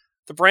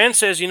 The brand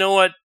says, you know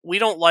what, we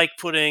don't like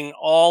putting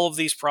all of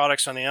these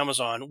products on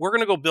Amazon. We're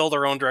going to go build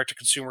our own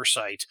direct-to-consumer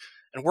site,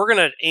 and we're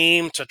going to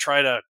aim to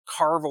try to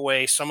carve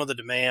away some of the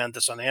demand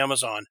that's on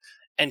Amazon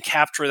and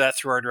capture that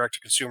through our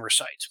direct-to-consumer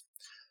site.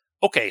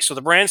 Okay, so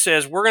the brand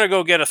says, we're going to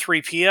go get a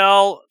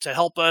 3PL to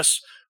help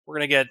us. We're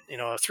going to get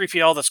a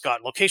 3PL that's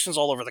got locations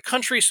all over the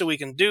country so we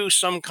can do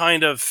some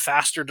kind of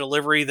faster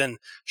delivery than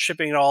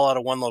shipping it all out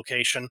of one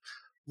location.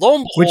 Lo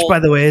and Which, behold, by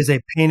the way, is a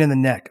pain in the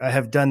neck. I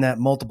have done that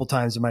multiple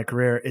times in my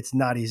career. It's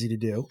not easy to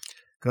do.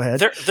 Go ahead.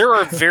 There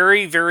are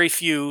very, very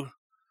few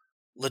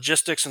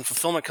logistics and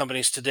fulfillment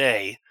companies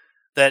today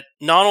that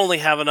not only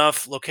have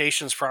enough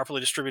locations properly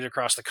distributed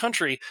across the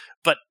country,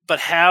 but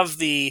have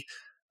the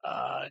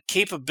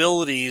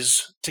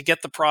capabilities to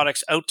get the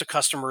products out to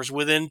customers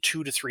within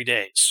 2 to 3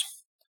 days.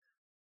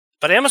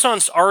 But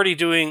Amazon's already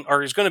doing,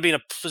 or is going to be in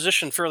a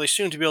position fairly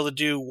soon to be able to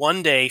do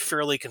 1 day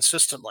fairly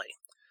consistently.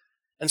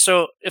 And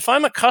so if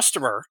I'm a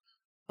customer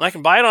and I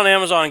can buy it on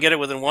Amazon and get it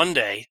within 1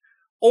 day,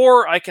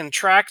 or I can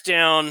track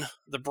down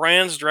the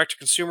brand's direct to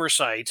consumer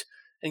site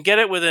and get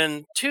it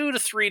within 2 to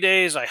 3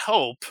 days, I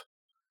hope.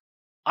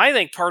 I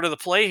think part of the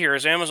play here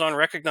is Amazon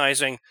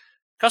recognizing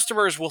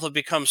customers will have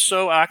become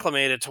so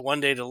acclimated to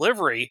 1-day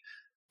delivery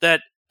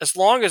that as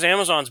long as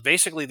Amazon's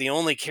basically the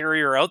only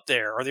carrier out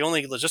there or the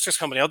only logistics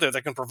company out there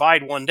that can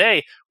provide 1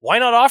 day, why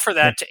not offer Yeah.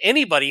 that to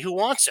anybody who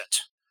wants it?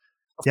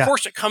 Of Yeah.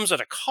 course, it comes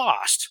at a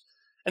cost.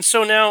 And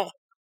so now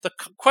the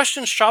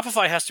question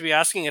Shopify has to be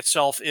asking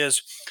itself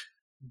is,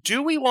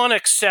 do we want to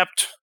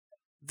accept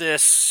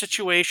this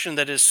situation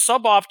that is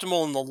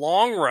suboptimal in the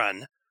long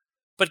run,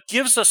 but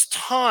gives us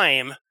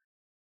time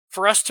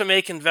for us to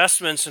make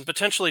investments and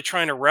potentially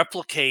trying to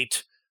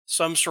replicate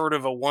some sort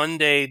of a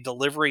 1-day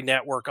delivery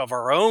network of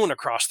our own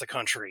across the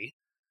country?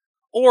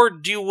 Or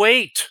do you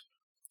wait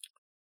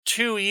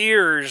 2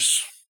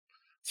 years,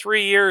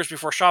 3 years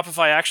before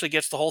Shopify actually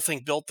gets the whole thing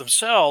built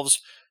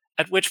themselves,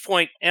 at which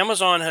point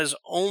Amazon has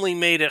only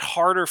made it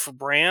harder for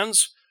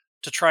brands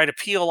to try to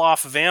peel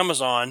off of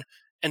Amazon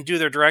and do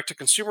their direct to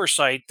consumer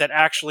site that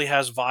actually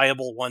has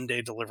viable 1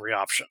 day delivery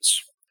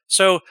options.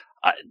 So,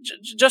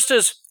 just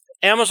as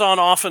Amazon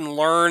often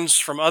learns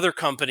from other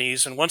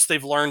companies, and once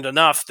they've learned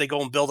enough, they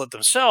go and build it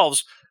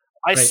themselves.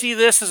 I Right. see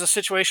this as a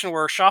situation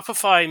where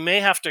Shopify may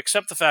have to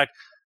accept the fact,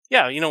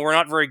 yeah, we're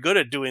not very good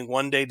at doing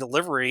 1 day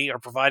delivery or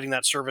providing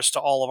that service to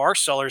all of our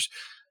sellers.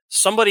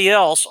 Somebody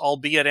else,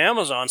 albeit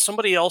Amazon,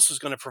 somebody else is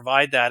going to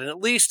provide that and at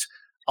least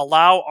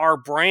allow our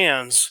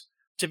brands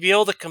to be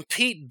able to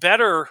compete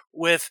better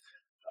with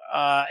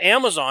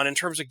Amazon in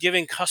terms of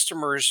giving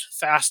customers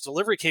fast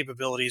delivery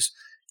capabilities.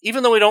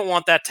 Even though we don't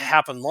want that to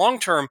happen long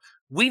term,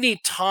 we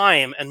need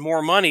time and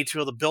more money to be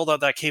able to build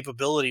out that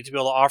capability to be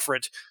able to offer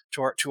it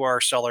to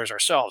our sellers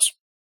ourselves.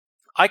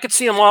 I could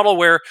see a model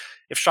where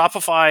if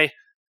Shopify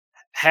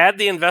had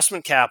the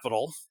investment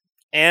capital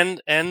and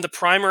the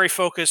primary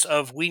focus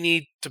of we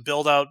need to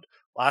build out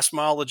last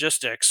mile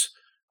logistics,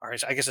 or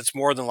I guess it's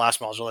more than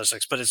last mile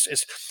logistics, but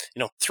it's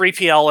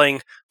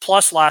 3PLing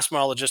plus last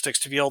mile logistics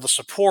to be able to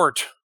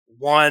support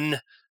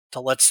 1 to,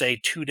 let's say,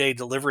 2 day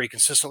delivery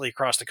consistently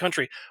across the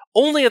country.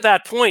 Only at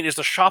that point is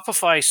the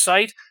Shopify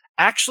site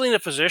actually in a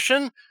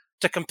position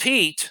to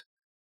compete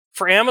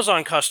for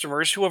Amazon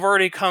customers who have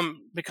already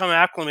become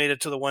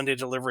acclimated to the 1 day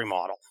delivery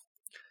model.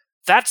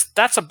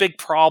 That's a big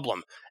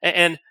problem,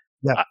 and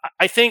Yeah.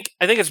 I think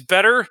it's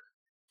better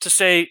to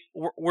say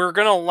we're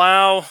going to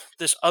allow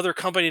this other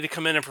company to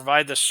come in and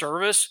provide this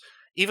service,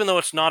 even though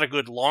it's not a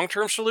good long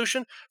term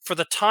solution. For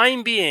the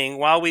time being,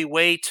 while we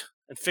wait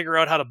and figure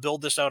out how to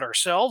build this out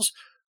ourselves,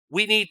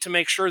 we need to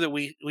make sure that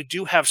we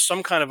do have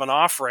some kind of an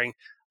offering.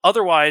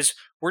 Otherwise,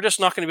 we're just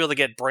not going to be able to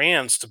get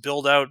brands to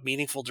build out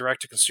meaningful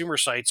direct to consumer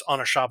sites on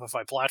a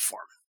Shopify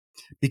platform.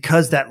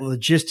 Because that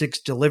logistics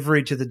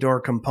delivery to the door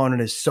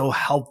component is so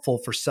helpful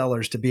for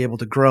sellers to be able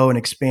to grow and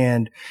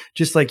expand,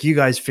 just like you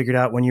guys figured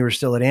out when you were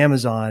still at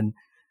Amazon.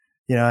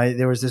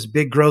 There was this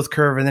big growth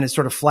curve and then it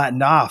sort of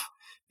flattened off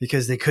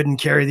because they couldn't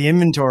carry the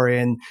inventory.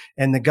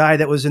 And the guy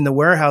that was in the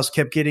warehouse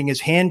kept getting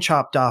his hand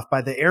chopped off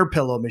by the air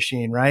pillow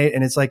machine. Right.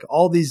 And it's like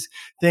all these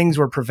things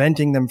were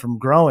preventing them from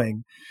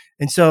growing.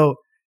 And so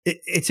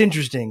it's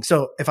interesting.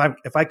 So if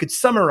I could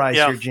summarize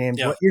Yeah, here, James,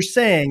 yeah, what you're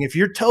saying, if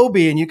you're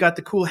Toby and you got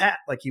the cool hat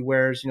like he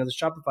wears, the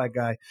Shopify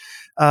guy,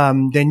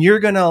 then you're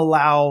going to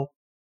allow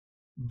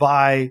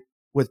buy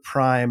with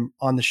Prime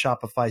on the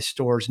Shopify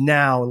stores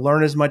now.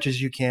 Learn as much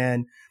as you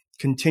can.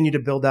 Continue to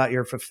build out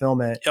your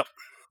fulfillment. yep,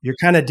 You're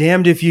kind of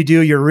damned if you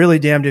do. You're really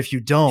damned if you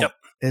don't yep,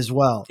 as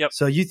well. yep.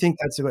 So you think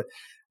that's a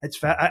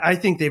I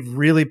think they've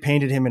really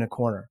painted him in a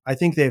corner. I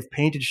think they've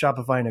painted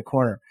Shopify in a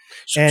corner.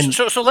 And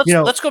So you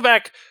know, let's go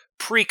back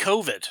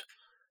pre-COVID.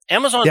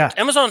 Amazon yeah,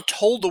 Amazon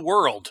told the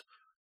world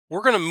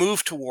we're going to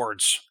move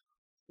towards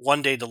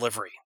 1 day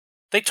delivery.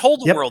 They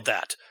told the yep, world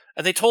that,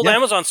 and they told yeah,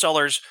 Amazon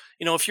sellers,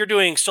 if you're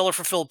doing seller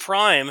fulfilled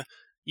Prime,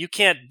 you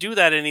can't do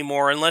that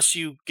anymore unless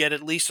you get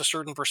at least a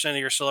certain percent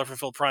of your seller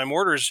fulfilled Prime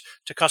orders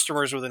to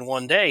customers within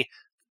 1 day.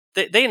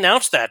 They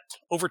announced that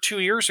over 2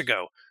 years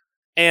ago,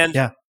 and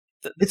yeah.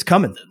 th- It's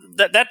coming.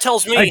 that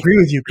tells I me, agree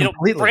with you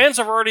completely. brands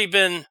have already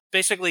been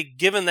basically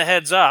given the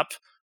heads up.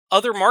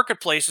 Other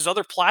marketplaces,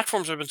 other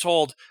platforms have been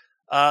told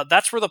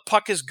that's where the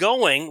puck is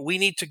going. We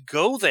need to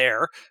go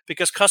there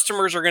because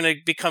customers are going to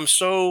become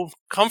so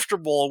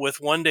comfortable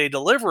with 1 day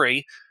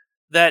delivery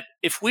that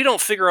if we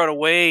don't figure out a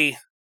way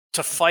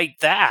to fight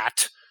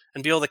that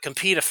and be able to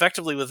compete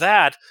effectively with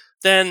that,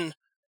 then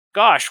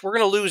gosh, we're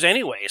going to lose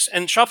anyways.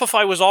 And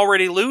Shopify was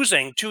already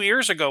losing 2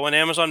 years ago when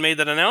Amazon made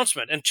that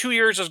announcement. And 2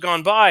 years has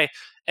gone by,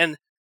 and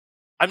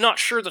I'm not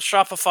sure that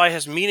Shopify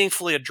has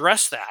meaningfully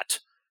addressed that.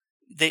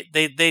 They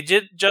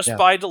did just Yeah,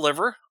 buy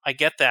Deliver. I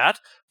get that,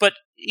 but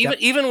yep,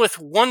 even with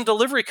one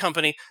delivery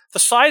company, the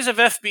size of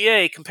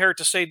FBA compared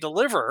to say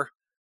Deliver,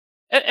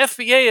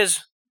 FBA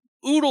is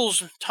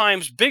oodles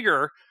times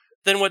bigger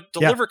than what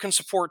yeah. Deliver can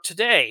support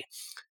today.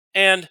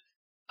 And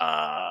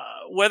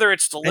whether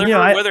it's And Deliver,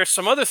 I whether it's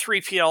some other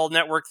 3PL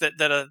network that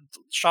a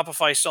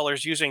Shopify seller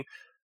is using,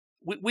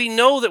 we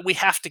know that we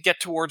have to get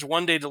towards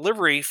 1 day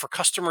delivery for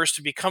customers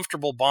to be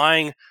comfortable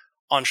buying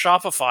on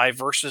Shopify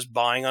versus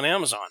buying on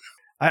Amazon.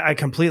 I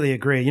completely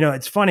agree.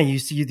 It's funny. You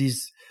see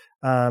these,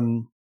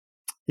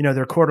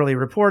 their quarterly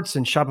reports,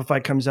 and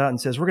Shopify comes out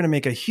and says, we're going to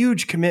make a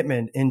huge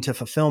commitment into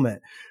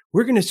fulfillment.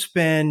 We're going to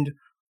spend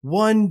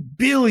 $1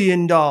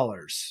 billion,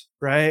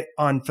 right,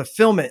 on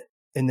fulfillment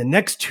in the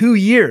next 2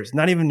 years,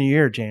 not even a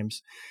year,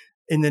 James,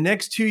 in the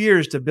next 2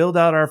 years to build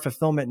out our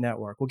fulfillment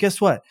network. Well,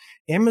 guess what?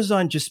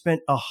 Amazon just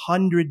spent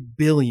 $100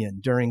 billion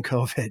during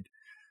COVID.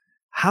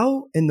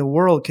 How in the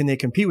world can they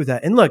compete with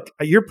that? And look,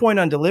 your point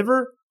on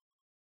Deliver,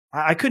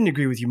 I couldn't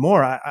agree with you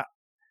more.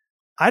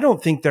 I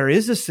don't think there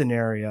is a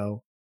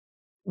scenario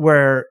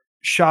where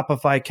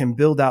Shopify can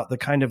build out the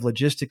kind of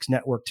logistics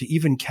network to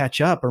even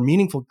catch up or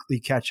meaningfully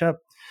catch up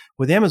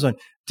with Amazon.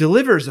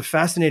 Deliver is a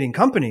fascinating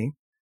company,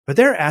 but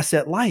they're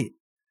asset light.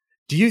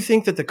 Do you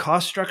think that the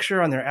cost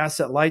structure on their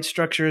asset light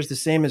structure is the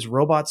same as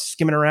robots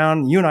skimming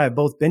around? You and I have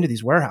both been to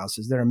these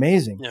warehouses. They're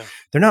amazing. Yeah.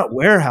 They're not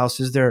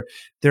warehouses. They're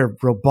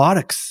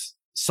robotics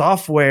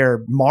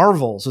software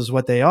marvels is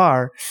what they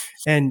are.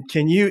 And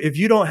if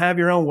you don't have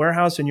your own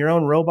warehouse and your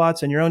own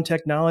robots and your own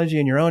technology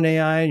and your own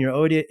AI and your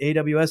own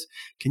AWS,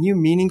 can you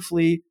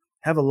meaningfully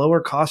have a lower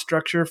cost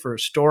structure for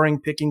storing,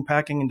 picking,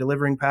 packing, and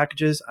delivering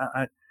packages?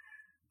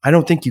 I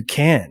don't think you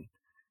can.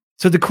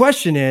 So the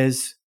question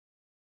is,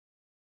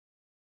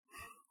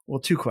 well,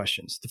 two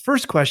questions. The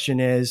first question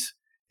is,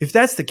 if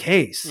that's the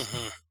case,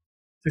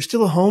 there's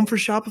still a home for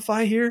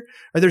Shopify here?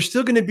 Are there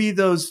still going to be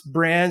those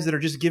brands that are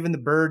just giving the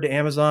bird to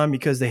Amazon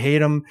because they hate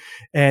them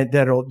and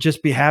that'll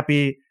just be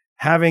happy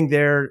having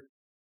their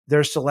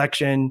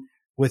selection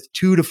with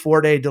 2 to 4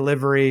 day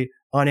delivery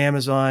on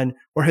Amazon?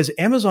 Or has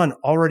Amazon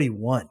already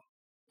won?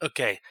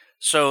 Okay.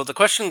 So the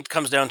question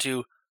comes down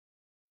to,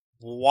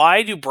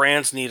 why do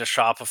brands need a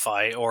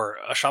Shopify or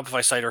a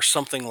Shopify site or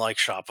something like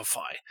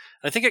Shopify?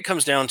 And I think it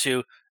comes down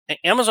to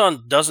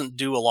Amazon doesn't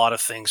do a lot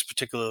of things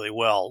particularly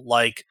well,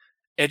 like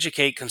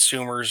educate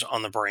consumers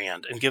on the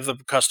brand and give the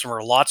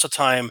customer lots of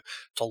time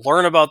to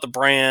learn about the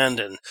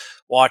brand and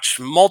watch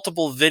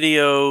multiple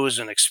videos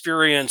and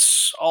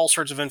experience all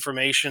sorts of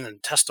information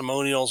and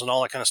testimonials and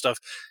all that kind of stuff.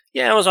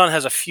 Yeah, Amazon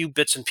has a few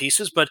bits and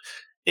pieces, but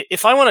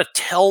if I want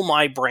to tell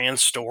my brand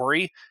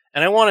story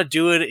and I want to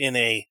do it in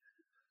a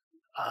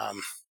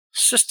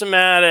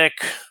systematic,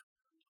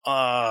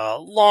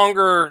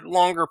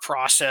 longer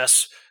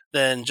process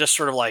than just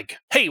sort of like,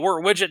 hey, we're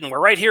a widget and we're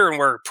right here and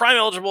we're Prime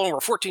eligible and we're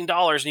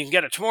 $14 and you can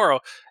get it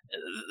tomorrow.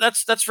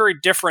 That's very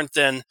different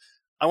than,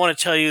 I want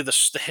to tell you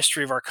the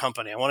history of our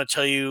company. I want to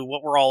tell you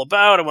what we're all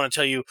about. I want to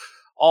tell you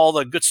all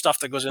the good stuff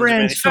that goes into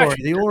Brand story,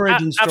 manufacturing. the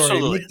origin story,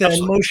 Absolutely, make that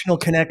absolutely, emotional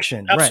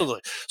connection.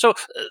 absolutely. Right. So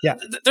Yeah.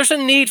 There's a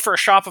need for a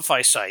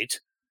Shopify site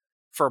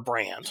for a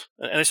brand.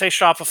 And I say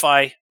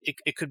Shopify,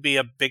 it could be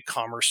a big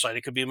commerce site,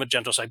 it could be a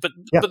Magento site, but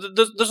Yeah.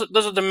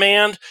 there's a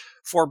demand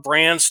for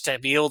brands to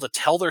be able to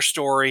tell their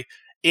story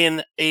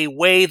in a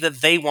way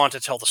that they want to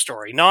tell the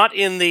story, not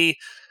in the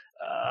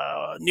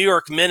New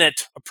York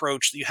Minute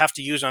approach that you have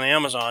to use on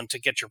Amazon to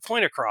get your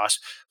point across.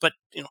 But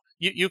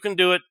you can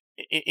do it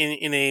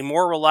in a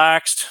more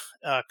relaxed,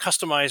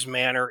 customized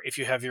manner if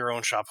you have your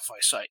own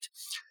Shopify site.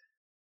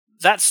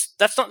 That's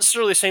not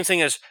necessarily the same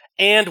thing as,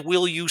 and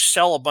will you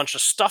sell a bunch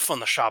of stuff on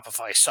the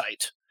Shopify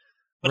site?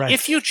 But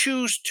if you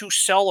choose to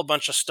sell a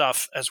bunch of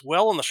stuff as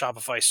well on the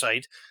Shopify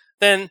site,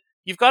 then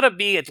you've got to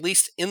be at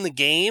least in the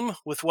game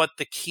with what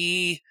the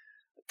key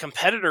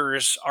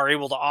competitors are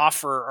able to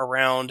offer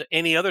around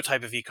any other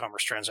type of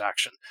e-commerce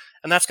transaction.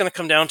 And that's going to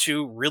come down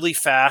to really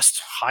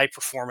fast, high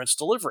performance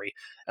delivery.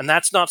 And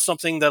that's not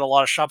something that a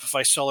lot of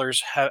Shopify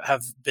sellers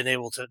have been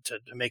able to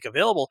make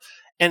available.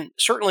 And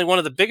certainly one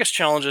of the biggest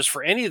challenges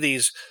for any of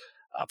these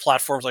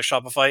platforms like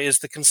Shopify is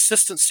the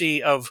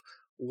consistency of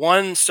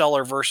one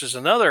seller versus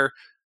another.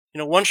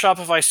 One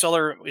Shopify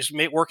seller is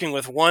working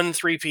with one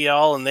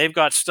 3PL and they've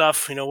got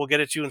stuff, we'll get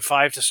it to you in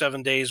 5 to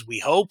 7 days, we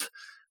hope.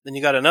 Then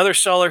you got another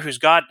seller who's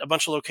got a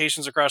bunch of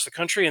locations across the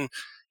country, and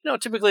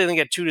typically they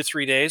get 2 to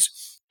 3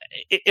 days.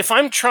 If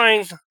I'm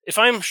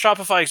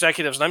Shopify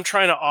executives and I'm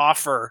trying to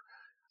offer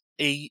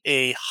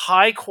a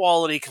high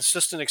quality,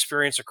 consistent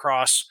experience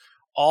across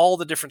all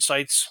the different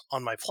sites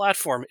on my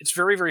platform, it's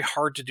very, very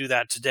hard to do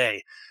that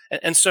today.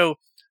 And so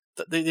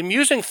the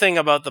amusing thing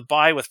about the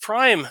buy with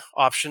Prime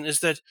option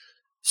is that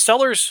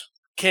sellers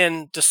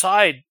can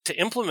decide to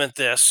implement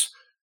this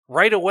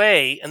right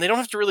away, and they don't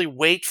have to really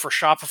wait for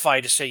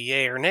Shopify to say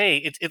yay or nay.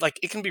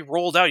 It can be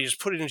rolled out. You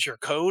just put it into your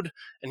code,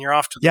 and you're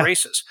off to the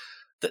races.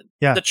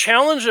 The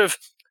challenge of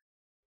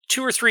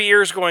 2 or 3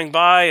 years going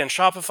by and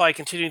Shopify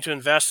continuing to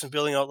invest in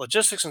building out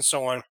logistics and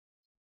so on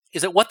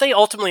is that what they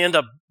ultimately end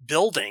up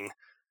building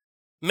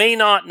may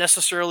not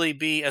necessarily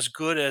be as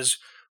good as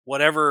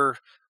whatever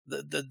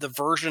the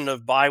version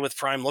of buy with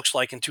Prime looks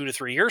like in 2 to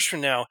 3 years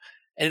from now.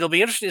 And it'll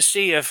be interesting to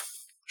see if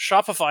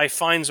Shopify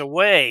finds a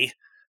way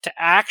to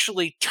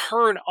actually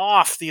turn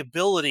off the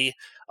ability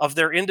of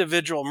their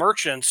individual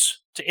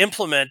merchants to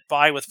implement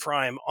buy with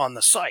Prime on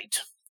the site.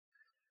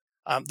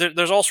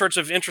 There's all sorts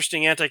of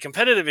interesting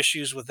anti-competitive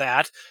issues with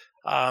that.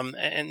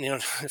 Funny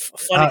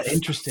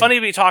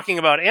to be talking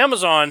about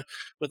Amazon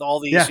with all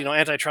these,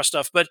 antitrust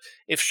stuff. But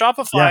if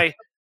Shopify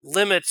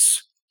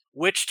limits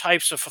which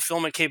types of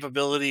fulfillment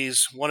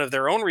capabilities one of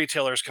their own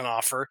retailers can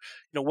offer,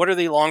 what are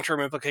the long-term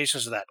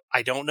implications of that?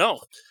 I don't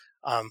know.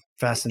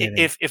 Fascinating.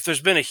 If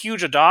there's been a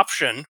huge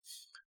adoption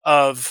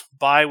of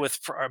buy with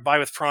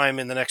Prime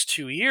in the next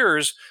 2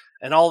 years,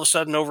 and all of a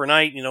sudden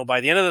overnight,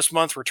 by the end of this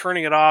month, we're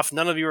turning it off.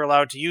 None of you are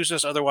allowed to use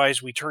this.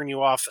 Otherwise, we turn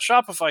you off the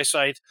Shopify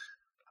site.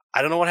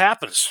 I don't know what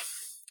happens.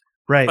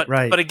 Right.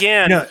 But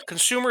again,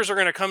 consumers are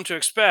going to come to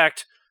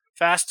expect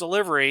fast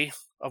delivery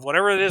of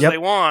whatever it is they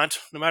want,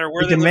 no matter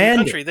where they live in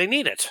the country. They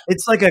need it.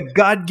 It's like a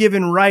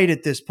God-given right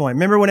at this point.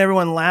 Remember when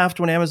everyone laughed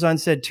when Amazon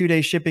said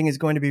 2-day shipping is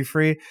going to be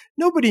free?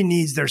 Nobody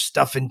needs their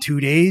stuff in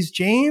 2 days,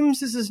 James.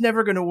 This is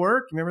never going to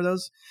work. Remember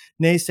those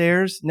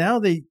naysayers? Now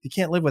they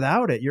can't live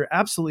without it. You're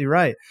absolutely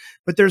right.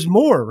 But there's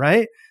more,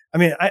 right? I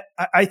mean,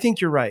 I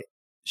think you're right.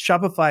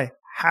 Shopify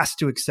has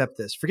to accept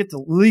this. Forget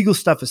the legal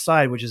stuff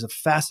aside, which is a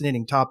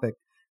fascinating topic.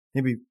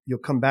 Maybe you'll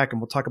come back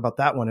and we'll talk about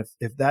that one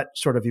if that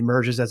sort of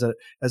emerges as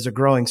a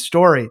growing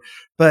story.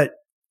 But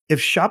if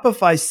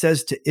Shopify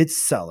says to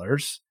its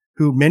sellers,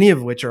 who many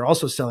of which are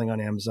also selling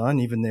on Amazon,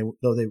 even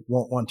though they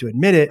won't want to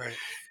admit it, Right.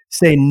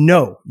 say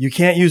no, you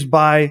can't use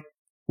buy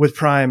with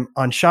Prime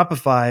on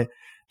Shopify.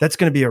 That's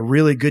going to be a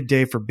really good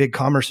day for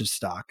BigCommerce's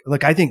stock.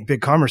 Like, I think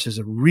BigCommerce is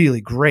a really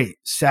great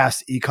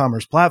SaaS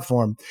e-commerce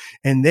platform,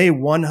 and they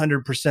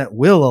 100%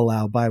 will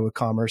allow buy with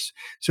commerce.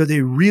 So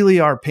they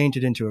really are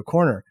painted into a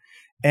corner.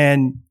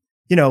 And,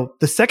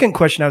 the second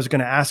question I was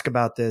going to ask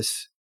about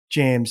this,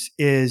 James,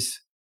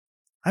 is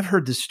I've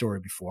heard this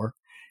story before.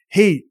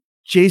 Hey,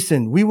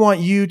 Jason, we want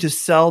you to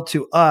sell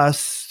to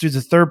us through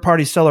the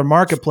third-party seller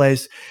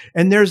marketplace.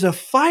 And there's a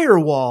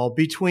firewall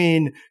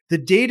between the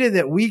data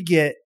that we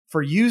get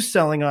for you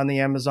selling on the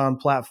Amazon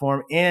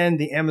platform and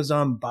the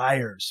Amazon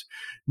buyers.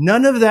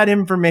 None of that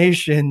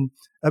information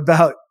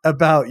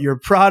about your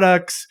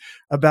products,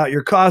 about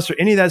your costs, or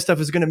any of that stuff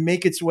is going to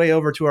make its way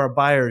over to our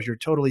buyers. You're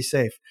totally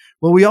safe.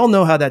 Well, we all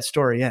know how that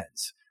story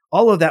ends.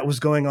 All of that was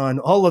going on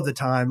all of the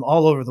time,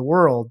 all over the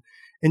world.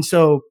 And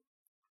so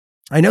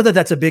I know that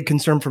that's a big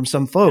concern from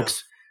some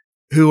folks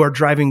who are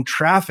driving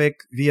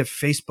traffic via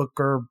Facebook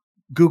or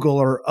Google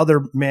or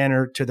other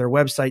manner to their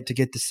website to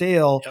get the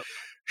sale. Yep.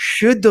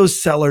 Should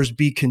those sellers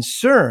be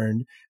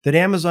concerned that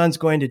Amazon's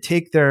going to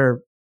take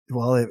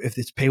if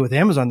it's pay with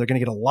Amazon, they're going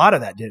to get a lot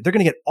of that data. They're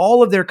going to get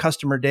all of their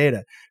customer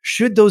data.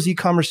 Should those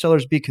e-commerce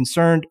sellers be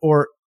concerned,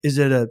 or is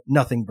it a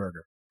nothing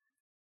burger?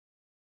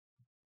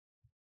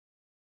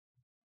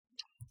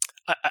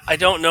 I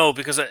don't know,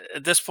 because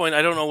at this point,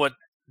 I don't know what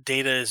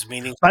data is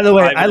meaning. By the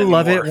way, I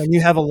love anymore. it when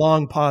you have a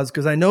long pause,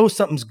 because I know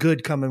something's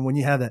good coming when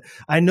you have that.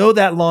 I know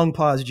that long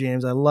pause,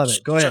 James. I love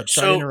it. Go ahead.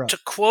 Sorry to interrupt. To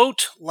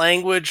quote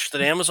language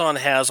that Amazon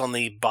has on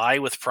the Buy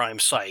with Prime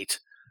site,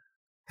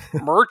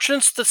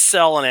 merchants that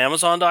sell on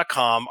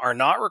Amazon.com are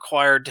not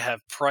required to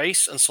have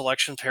price and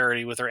selection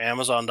parity with their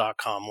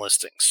Amazon.com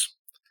listings.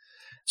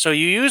 So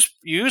you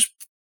use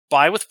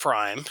Buy with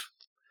Prime,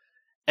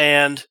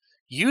 and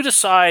you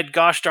decide,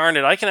 gosh darn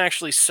it, I can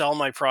actually sell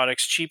my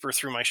products cheaper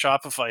through my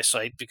Shopify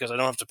site because I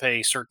don't have to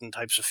pay certain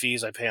types of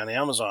fees I pay on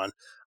Amazon.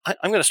 I'm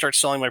going to start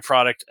selling my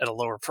product at a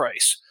lower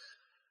price.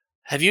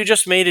 Have you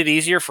just made it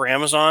easier for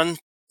Amazon,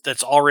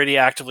 that's already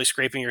actively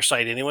scraping your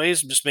site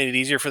anyways, just made it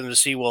easier for them to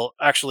see, well,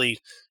 actually,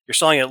 you're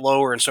selling it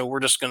lower, and so we're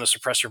just going to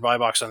suppress your buy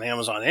box on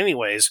Amazon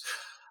anyways?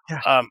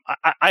 Yeah.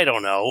 I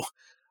don't know.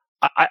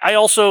 I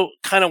also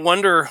kind of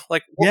wonder,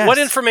 like, what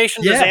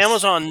information does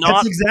Amazon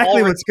not? That's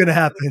exactly what's going to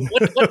happen.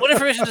 what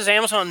information does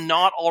Amazon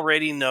not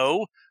already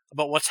know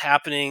about what's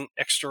happening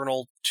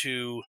external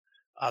to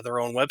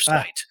their own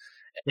website?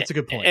 That's a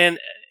good point. And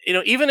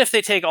even if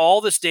they take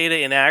all this data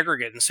in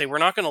aggregate and say, we're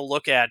not going to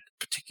look at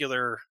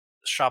particular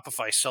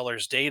Shopify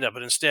sellers' data,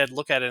 but instead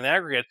look at it in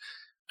aggregate,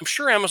 I'm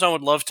sure Amazon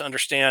would love to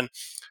understand,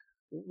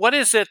 what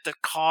is it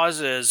that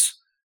causes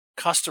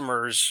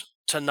customers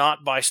to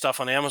not buy stuff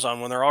on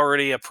Amazon when they're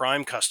already a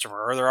Prime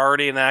customer or they're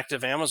already an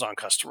active Amazon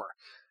customer?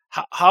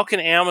 How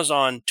can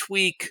Amazon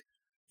tweak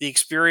the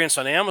experience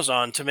on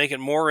Amazon to make it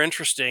more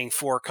interesting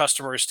for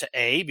customers to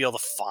A, be able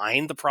to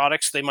find the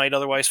products they might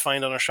otherwise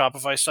find on a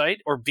Shopify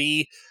site, or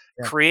B,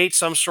 create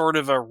some sort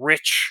of a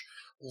rich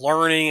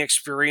learning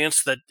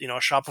experience that a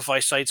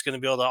Shopify site's going to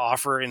be able to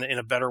offer in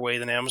a better way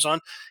than Amazon?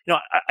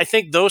 I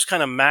think those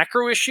kind of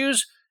macro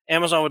issues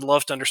Amazon would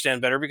love to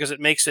understand better, because it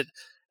makes it,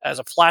 as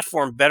a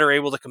platform, better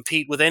able to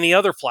compete with any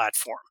other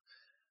platform.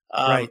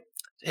 Right.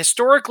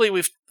 Historically,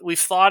 we've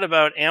thought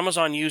about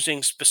Amazon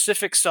using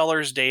specific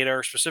sellers' data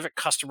or specific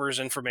customers'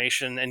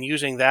 information and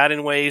using that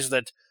in ways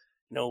that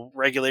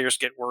regulators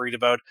get worried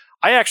about.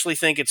 I actually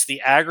think it's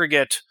the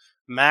aggregate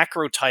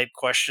macro type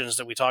questions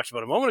that we talked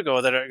about a moment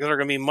ago that are going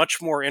to be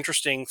much more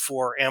interesting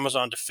for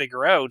Amazon to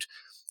figure out.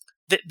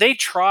 They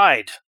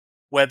tried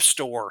web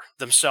store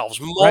themselves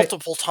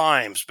multiple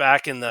times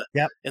back in the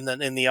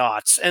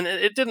aughts, and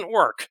it didn't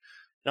work.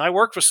 I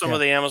worked with some of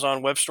the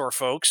Amazon web store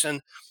folks,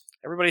 and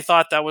everybody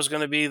thought that was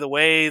going to be the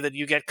way that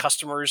you get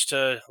customers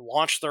to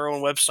launch their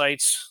own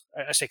websites.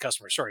 I say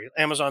customers, sorry,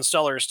 Amazon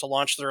sellers to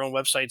launch their own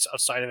websites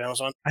outside of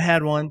Amazon. I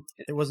had one.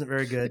 It wasn't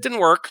very good. It didn't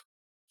work.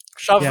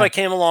 Shopify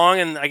came along,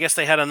 and I guess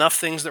they had enough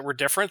things that were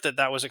different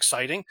that was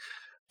exciting.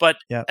 But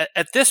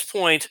at this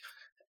point,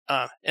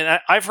 and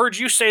I've heard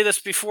you say this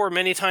before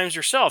many times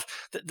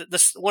yourself,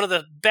 one of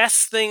the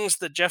best things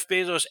that Jeff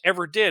Bezos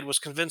ever did was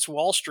convince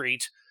Wall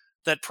Street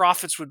that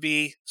profits would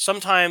be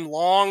sometime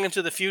long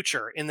into the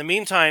future. In the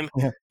meantime,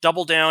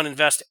 double down,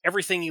 invest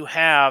everything you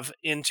have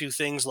into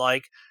things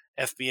like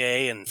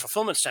FBA and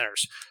fulfillment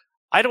centers.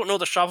 I don't know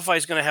that Shopify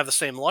is going to have the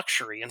same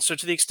luxury. And so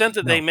to the extent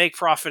that they make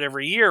profit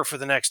every year for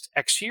the next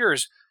X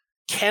years,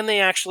 can they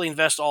actually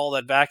invest all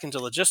that back into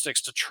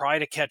logistics to try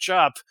to catch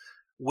up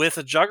with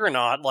a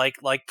juggernaut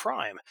like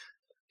Prime?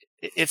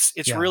 It's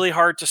really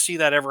hard to see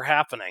that ever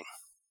happening.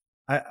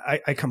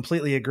 I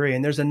completely agree.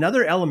 And there's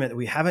another element that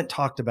we haven't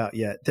talked about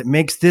yet that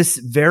makes this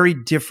very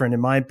different, in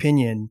my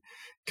opinion,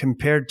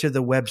 compared to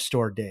the web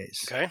store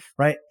days, Okay.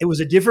 right? It was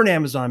a different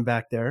Amazon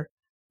back there,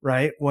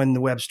 right? When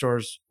the web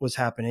stores was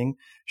happening.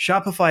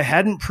 Shopify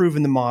hadn't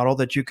proven the model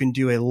that you can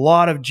do a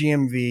lot of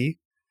GMV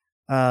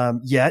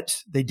yet.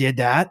 They did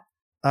that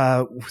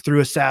through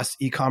a SaaS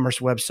e-commerce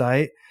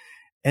website.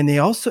 And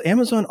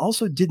Amazon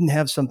also didn't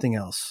have something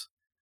else.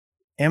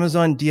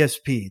 Amazon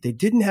DSP. They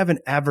didn't have an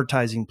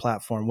advertising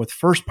platform with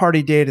first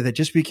party data that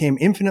just became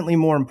infinitely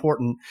more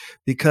important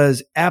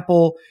because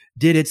Apple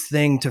did its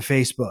thing to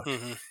Facebook.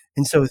 Mm-hmm.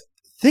 And so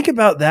think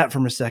about that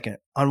for a second.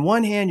 On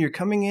one hand, you're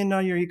coming in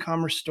on your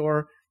e-commerce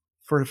store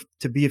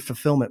to be a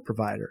fulfillment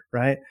provider,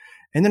 right?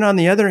 And then on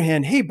the other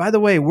hand, hey, by the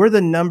way, we're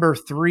the number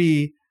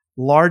 3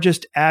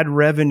 largest ad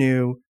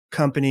revenue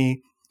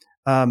company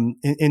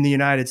in the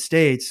United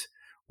States,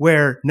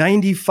 where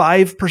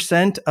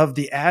 95% of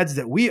the ads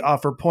that we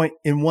offer point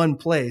in one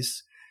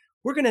place.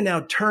 We're going to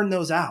now turn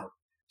those out.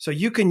 So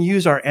you can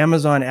use our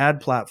Amazon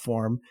ad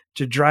platform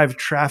to drive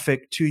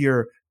traffic to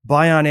your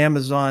buy on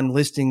Amazon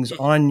listings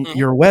on Mm-hmm.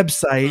 your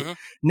website. Mm-hmm.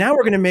 Now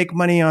we're going to make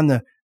money on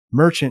the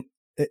merchant.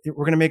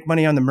 We're going to make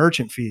money on the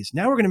merchant fees.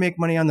 Now we're going to make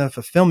money on the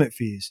fulfillment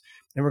fees.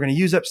 And we're going to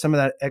use up some of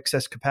that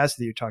excess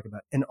capacity you're talking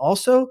about. And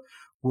also,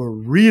 we're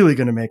really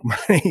going to make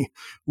money.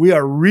 We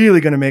are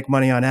really going to make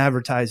money on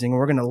advertising.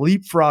 We're going to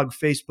leapfrog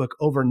Facebook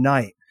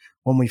overnight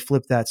when we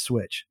flip that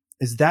switch.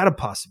 Is that a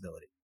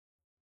possibility?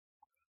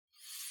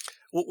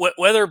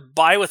 Whether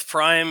Buy with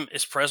Prime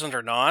is present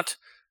or not,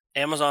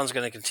 Amazon's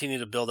going to continue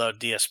to build out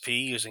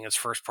DSP using its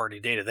first-party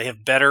data. They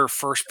have better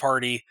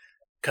first-party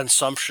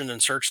consumption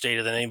and search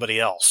data than anybody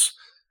else.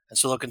 And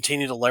so they'll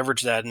continue to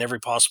leverage that in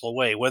every possible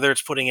way, whether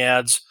it's putting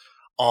ads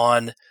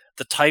on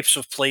the types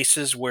of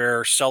places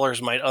where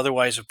sellers might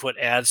otherwise have put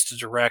ads to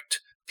direct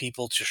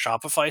people to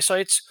Shopify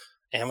sites.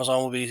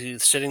 Amazon will be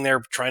sitting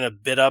there trying to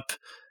bid up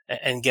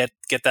and get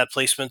that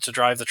placement to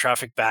drive the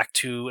traffic back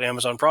to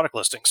Amazon product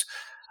listings.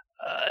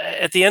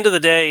 At the end of the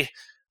day,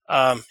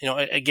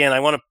 again, I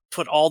want to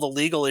put all the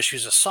legal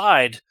issues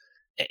aside.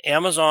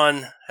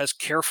 Amazon has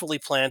carefully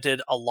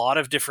planted a lot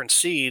of different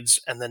seeds,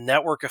 and the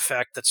network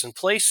effect that's in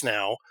place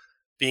now,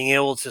 being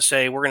able to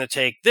say, we're going to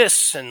take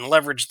this and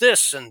leverage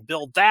this and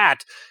build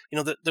that.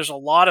 There's a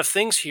lot of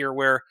things here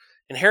where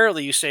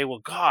inherently you say, well,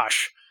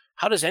 gosh,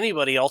 how does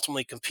anybody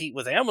ultimately compete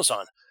with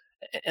Amazon?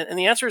 And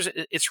the answer is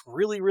it's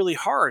really, really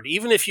hard.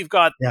 Even if you've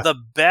got Yeah. the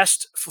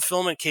best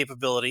fulfillment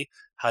capability,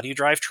 how do you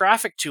drive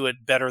traffic to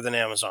it better than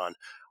Amazon?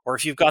 Or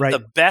if you've got Right. the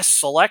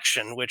best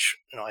selection, which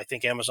I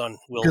think Amazon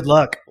Good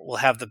luck. will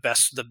have the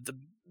best. The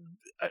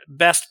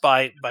best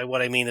by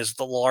what I mean is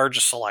the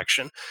largest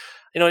selection.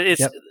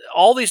 It's Yep.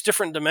 all these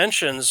different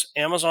dimensions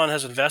Amazon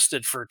has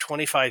invested for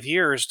 25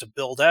 years to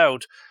build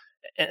out,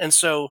 and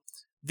so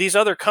these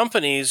other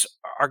companies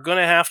are going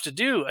to have to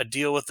do a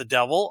deal with the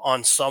devil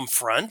on some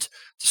front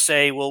to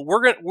say, well,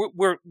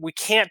 we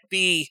can't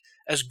be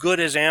as good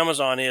as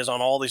Amazon is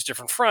on all these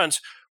different fronts.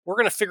 We're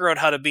going to figure out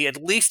how to be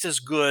at least as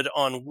good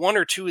on one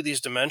or two of these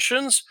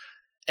dimensions,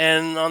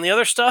 and on the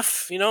other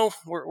stuff,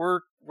 we're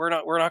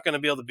not going to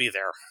be able to be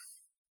there.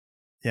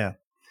 Yeah.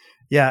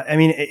 Yeah. I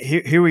mean,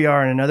 here we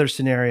are in another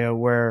scenario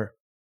where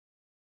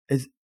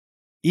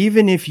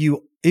even if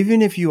you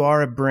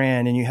are a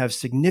brand and you have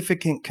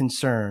significant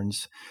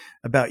concerns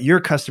about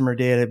your customer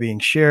data being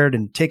shared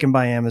and taken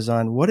by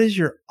Amazon, what is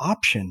your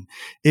option?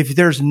 If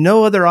there's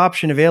no other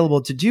option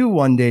available to do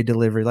 1-day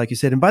delivery, like you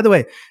said, and by the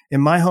way,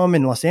 in my home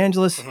in Los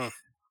Angeles,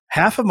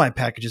 half of my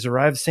packages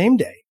arrive same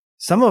day.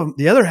 Some of them,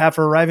 the other half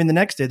are arriving the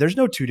next day. There's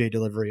no 2-day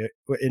delivery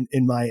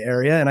in my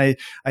area. And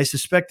I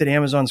suspect that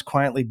Amazon's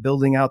quietly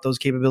building out those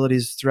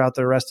capabilities throughout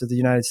the rest of the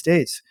United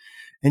States.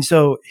 And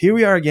so here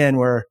we are again,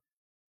 where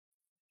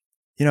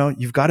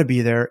you've got to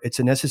be there. It's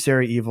a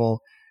necessary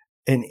evil.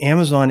 And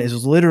Amazon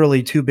is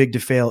literally too big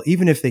to fail.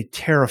 Even if they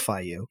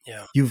terrify you,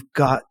 you've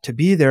got to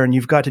be there and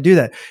you've got to do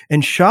that.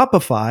 And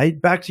Shopify,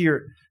 back to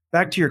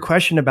your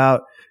question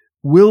about,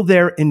 will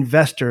their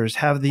investors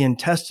have the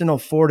intestinal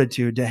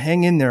fortitude to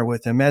hang in there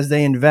with them as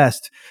they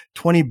invest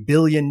 $20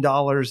 billion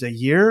a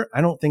year?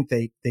 I don't think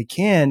they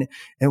can.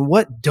 And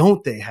what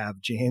don't they have,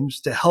 James,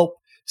 to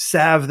help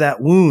salve that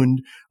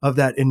wound of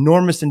that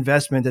enormous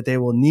investment that they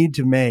will need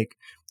to make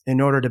in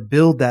order to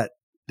build that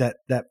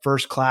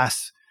first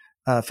class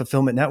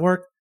fulfillment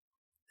network?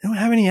 They don't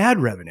have any ad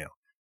revenue,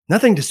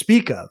 nothing to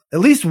speak of. At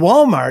least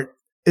Walmart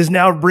is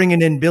now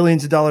bringing in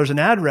billions of dollars in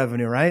ad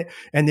revenue, right?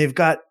 And they've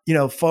got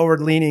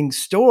forward leaning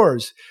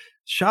stores.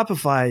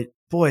 Shopify,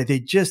 boy,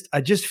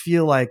 I just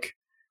feel like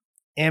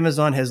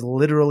Amazon has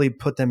literally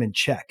put them in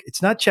check.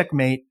 It's not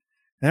checkmate.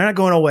 They're not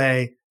going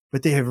away,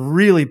 but they have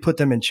really put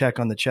them in check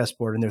on the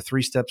chessboard, and they're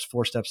 3 steps,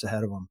 4 steps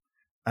ahead of them.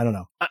 I don't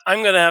know.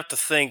 I'm going to have to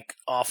think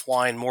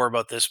offline more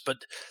about this,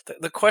 but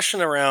the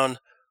question around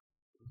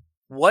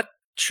what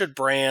should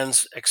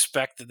brands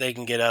expect that they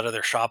can get out of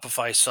their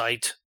Shopify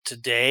site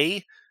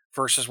today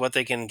versus what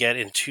they can get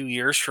in 2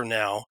 years from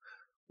now,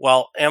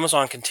 while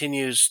Amazon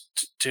continues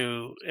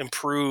to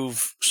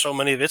improve so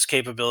many of its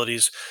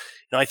capabilities,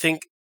 I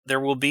think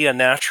there will be a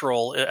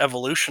natural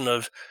evolution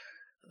of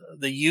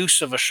the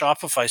use of a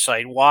Shopify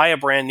site, why a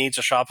brand needs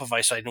a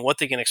Shopify site, and what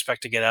they can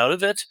expect to get out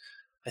of it,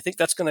 I think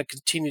that's going to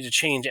continue to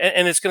change,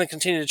 and it's going to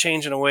continue to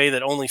change in a way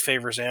that only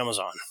favors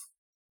Amazon.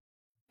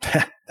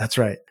 That's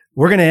right.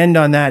 We're going to end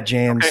on that,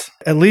 James. Okay.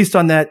 At least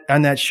on that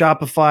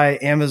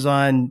Shopify,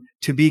 Amazon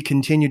to be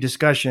continued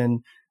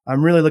discussion.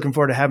 I'm really looking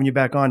forward to having you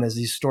back on as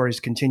these stories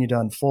continue to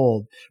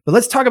unfold. But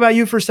let's talk about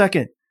you for a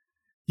second.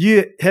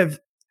 You have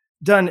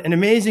done an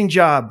amazing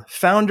job,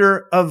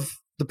 founder of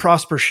the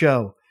Prosper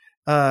Show,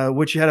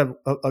 which you had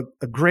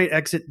a great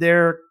exit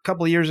there a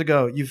couple of years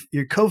ago.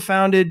 You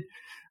co-founded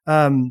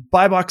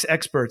Buy Box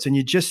Experts, and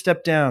you just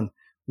stepped down.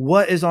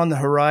 What is on the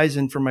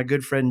horizon for my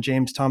good friend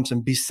James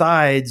Thompson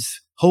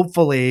besides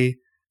hopefully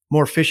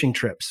more fishing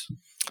trips?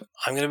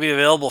 I'm going to be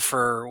available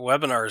for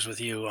webinars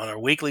with you on a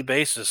weekly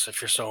basis if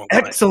you're so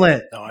inclined.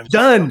 Excellent. No, I'm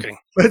done. joking.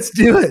 Let's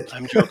do it.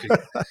 I'm joking.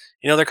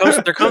 There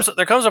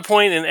comes a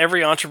point in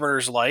every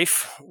entrepreneur's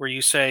life where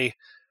you say,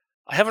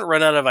 I haven't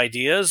run out of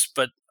ideas,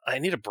 but I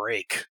need a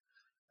break.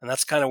 And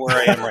that's kind of where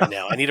I am right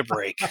now. I need a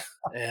break.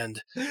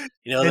 And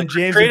the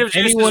James, creative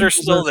juices are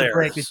still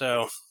there.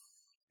 So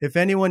if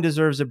anyone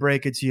deserves a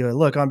break, it's you.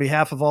 Look, on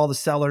behalf of all the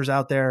sellers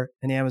out there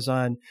in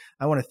Amazon,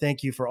 I want to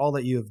thank you for all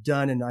that you have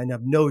done, and I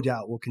have no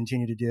doubt will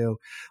continue to do.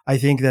 I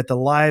think that the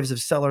lives of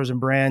sellers and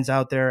brands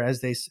out there,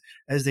 as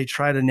they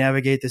try to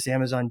navigate this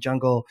Amazon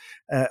jungle,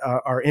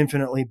 are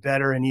infinitely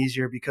better and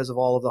easier because of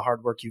all of the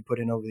hard work you put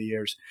in over the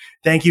years.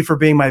 Thank you for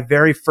being my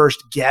very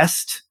first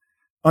guest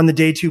on the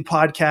Day 2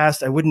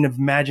 podcast. I wouldn't have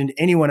imagined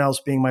anyone else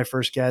being my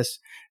first guest.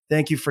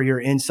 Thank you for your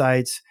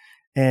insights,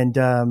 and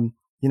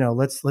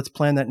let's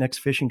plan that next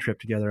fishing trip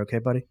together. Okay,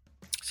 buddy?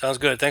 Sounds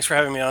good. Thanks for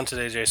having me on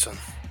today, Jason.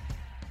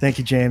 Thank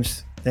you,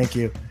 James. Thank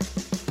you.